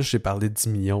sais, comme là, j'ai parlé de 10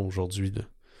 millions aujourd'hui. Là.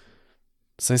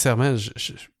 Sincèrement,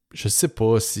 je sais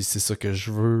pas si c'est ça que je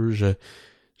veux.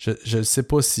 Je sais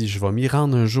pas si je vais m'y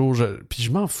rendre un jour. Puis je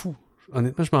m'en fous.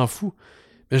 Honnêtement, je m'en fous.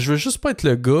 Mais je veux juste pas être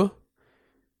le gars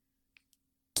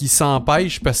qui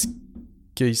s'empêche parce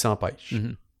qu'il s'empêche.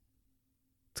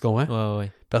 Tu comprends? Ouais.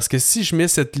 Parce que si je mets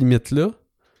cette limite-là,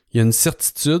 il y a une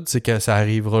certitude, c'est que ça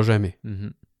arrivera jamais.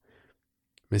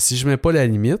 Mais si je mets pas la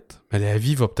limite, la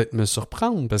vie va peut-être me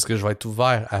surprendre parce que je vais être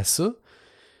ouvert à ça.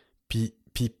 Puis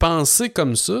penser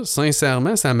comme ça,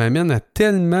 sincèrement, ça m'amène à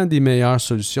tellement des meilleures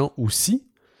solutions aussi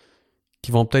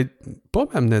qui vont peut-être pas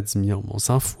m'amener à 10 millions. On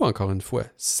s'en fout encore une fois.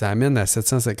 Si ça amène à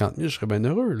 750 000, je serais bien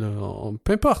heureux. Là.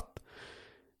 Peu importe.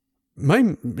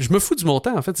 Même, je me fous du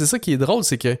montant. En fait, c'est ça qui est drôle,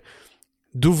 c'est que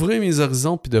d'ouvrir mes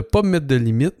horizons puis de pas me mettre de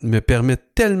limites me permet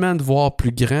tellement de voir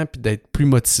plus grand puis d'être plus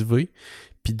motivé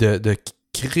puis de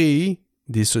créer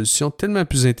des solutions tellement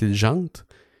plus intelligentes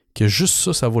que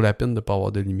juste ça vaut la peine de ne pas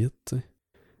avoir de limites. T'sais.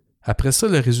 Après ça,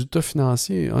 le résultat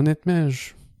financier, honnêtement,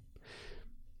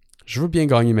 je veux bien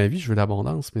gagner ma vie, je veux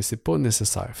l'abondance, mais c'est pas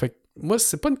nécessaire. Fait que moi,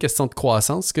 c'est pas une question de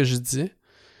croissance, ce que je disais.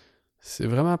 C'est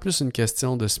vraiment plus une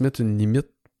question de se mettre une limite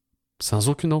sans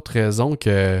aucune autre raison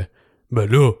que ben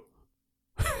là,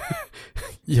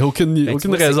 il n'y a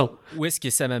aucune raison. Où est-ce que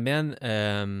ça m'amène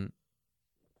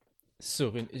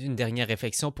sur une dernière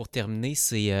réflexion pour terminer,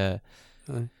 c'est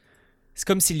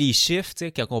comme si les chiffres, tu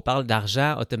sais, quand on parle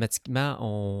d'argent, automatiquement,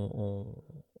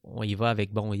 on y va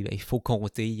avec, bon, il faut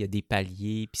compter, il y a des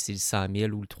paliers, puis c'est le 100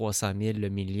 000 ou le 300 000, le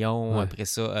million, après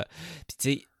ça. Puis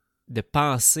tu sais, de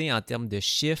penser en termes de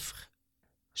chiffres,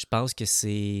 je pense que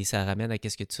ça ramène à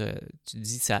ce que tu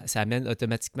dis, ça amène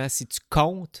automatiquement, si tu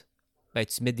comptes, ben,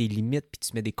 tu mets des limites, puis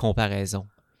tu mets des comparaisons.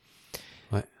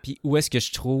 Puis où est-ce que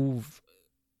je trouve...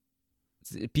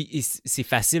 Puis c'est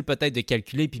facile peut-être de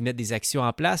calculer puis mettre des actions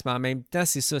en place, mais en même temps,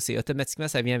 c'est ça, c'est automatiquement,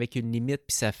 ça vient avec une limite,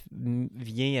 puis ça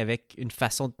vient avec une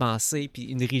façon de penser, puis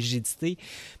une rigidité.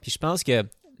 Puis je pense que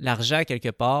l'argent, quelque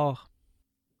part,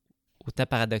 autant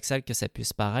paradoxal que ça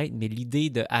puisse paraître, mais l'idée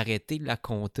d'arrêter de la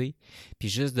compter, puis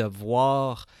juste de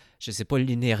voir, je sais pas,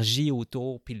 l'énergie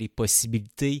autour, puis les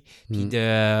possibilités, puis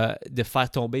de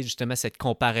faire tomber justement cette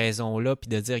comparaison-là, puis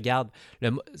de dire, regarde,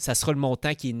 ça sera le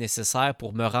montant qui est nécessaire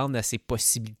pour me rendre à ces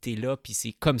possibilités-là, puis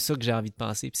c'est comme ça que j'ai envie de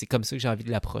penser, puis c'est comme ça que j'ai envie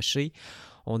de l'approcher.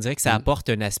 On dirait que ça apporte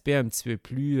un aspect un petit peu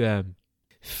plus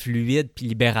fluide puis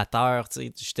libérateur, tu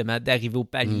sais, justement, d'arriver au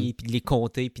palier, puis de les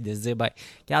compter, puis de se dire, ben,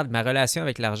 regarde, ma relation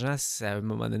avec l'argent, à un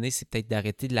moment donné, c'est peut-être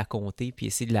d'arrêter de la compter, puis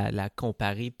essayer de la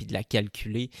comparer, puis de la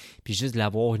calculer, puis juste de la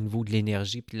voir au niveau de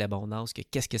l'énergie, puis de l'abondance, que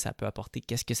qu'est-ce que ça peut apporter,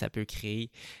 qu'est-ce que ça peut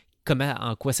créer,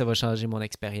 en quoi ça va changer mon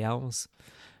expérience.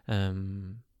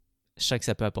 Je sais que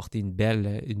ça peut apporter une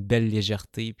belle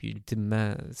légèreté, puis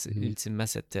ultimement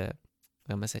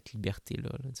vraiment cette liberté-là,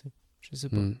 tu sais. Je sais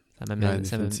pas. Ça m'amène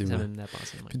à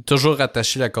penser. Puis toujours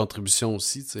rattacher la contribution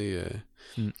aussi, tu sais.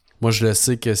 Moi, je le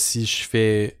sais que si je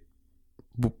fais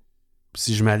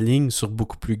si je m'aligne sur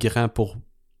beaucoup plus grand pour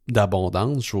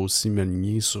d'abondance, je vais aussi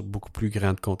m'aligner sur beaucoup plus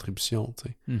grande contribution, tu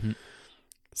sais. Mhm.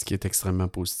 Ce qui est extrêmement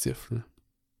positif, là.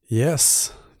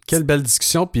 Yes! Quelle belle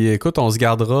discussion, puis écoute, on se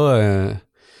gardera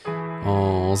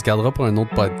pour un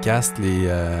autre podcast les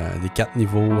 4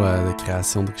 niveaux de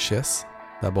création de richesse,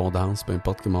 d'abondance, peu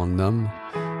importe comment on le nomme,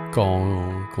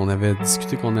 qu'on avait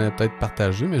discuté, qu'on avait peut-être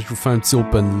partagé, mais je vous fais un petit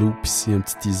open loop ici, un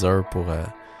petit teaser pour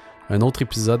un autre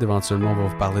épisode. Éventuellement, on va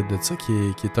vous parler de ça, qui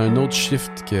est un autre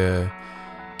shift que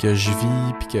je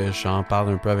vis, puis que j'en parle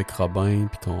un peu avec Robin,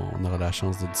 puis qu'on aura la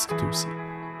chance de discuter aussi.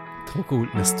 Trop cool.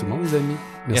 Merci tout le monde, les amis.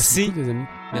 Merci. Beaucoup, les amis.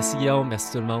 Merci Guillaume,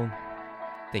 merci tout le monde.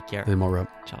 Take care. Salut mon Rob.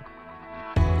 Ciao.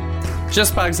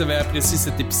 J'espère que vous avez apprécié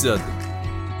cet épisode.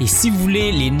 Et si vous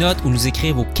voulez les notes ou nous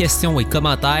écrire vos questions et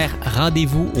commentaires,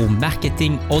 rendez-vous au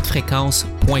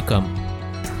marketinghautefréquence.com.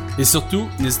 Et surtout,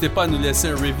 n'hésitez pas à nous laisser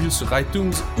un review sur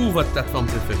iTunes ou votre plateforme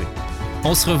préférée.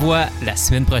 On se revoit la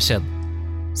semaine prochaine.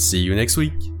 See you next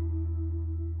week.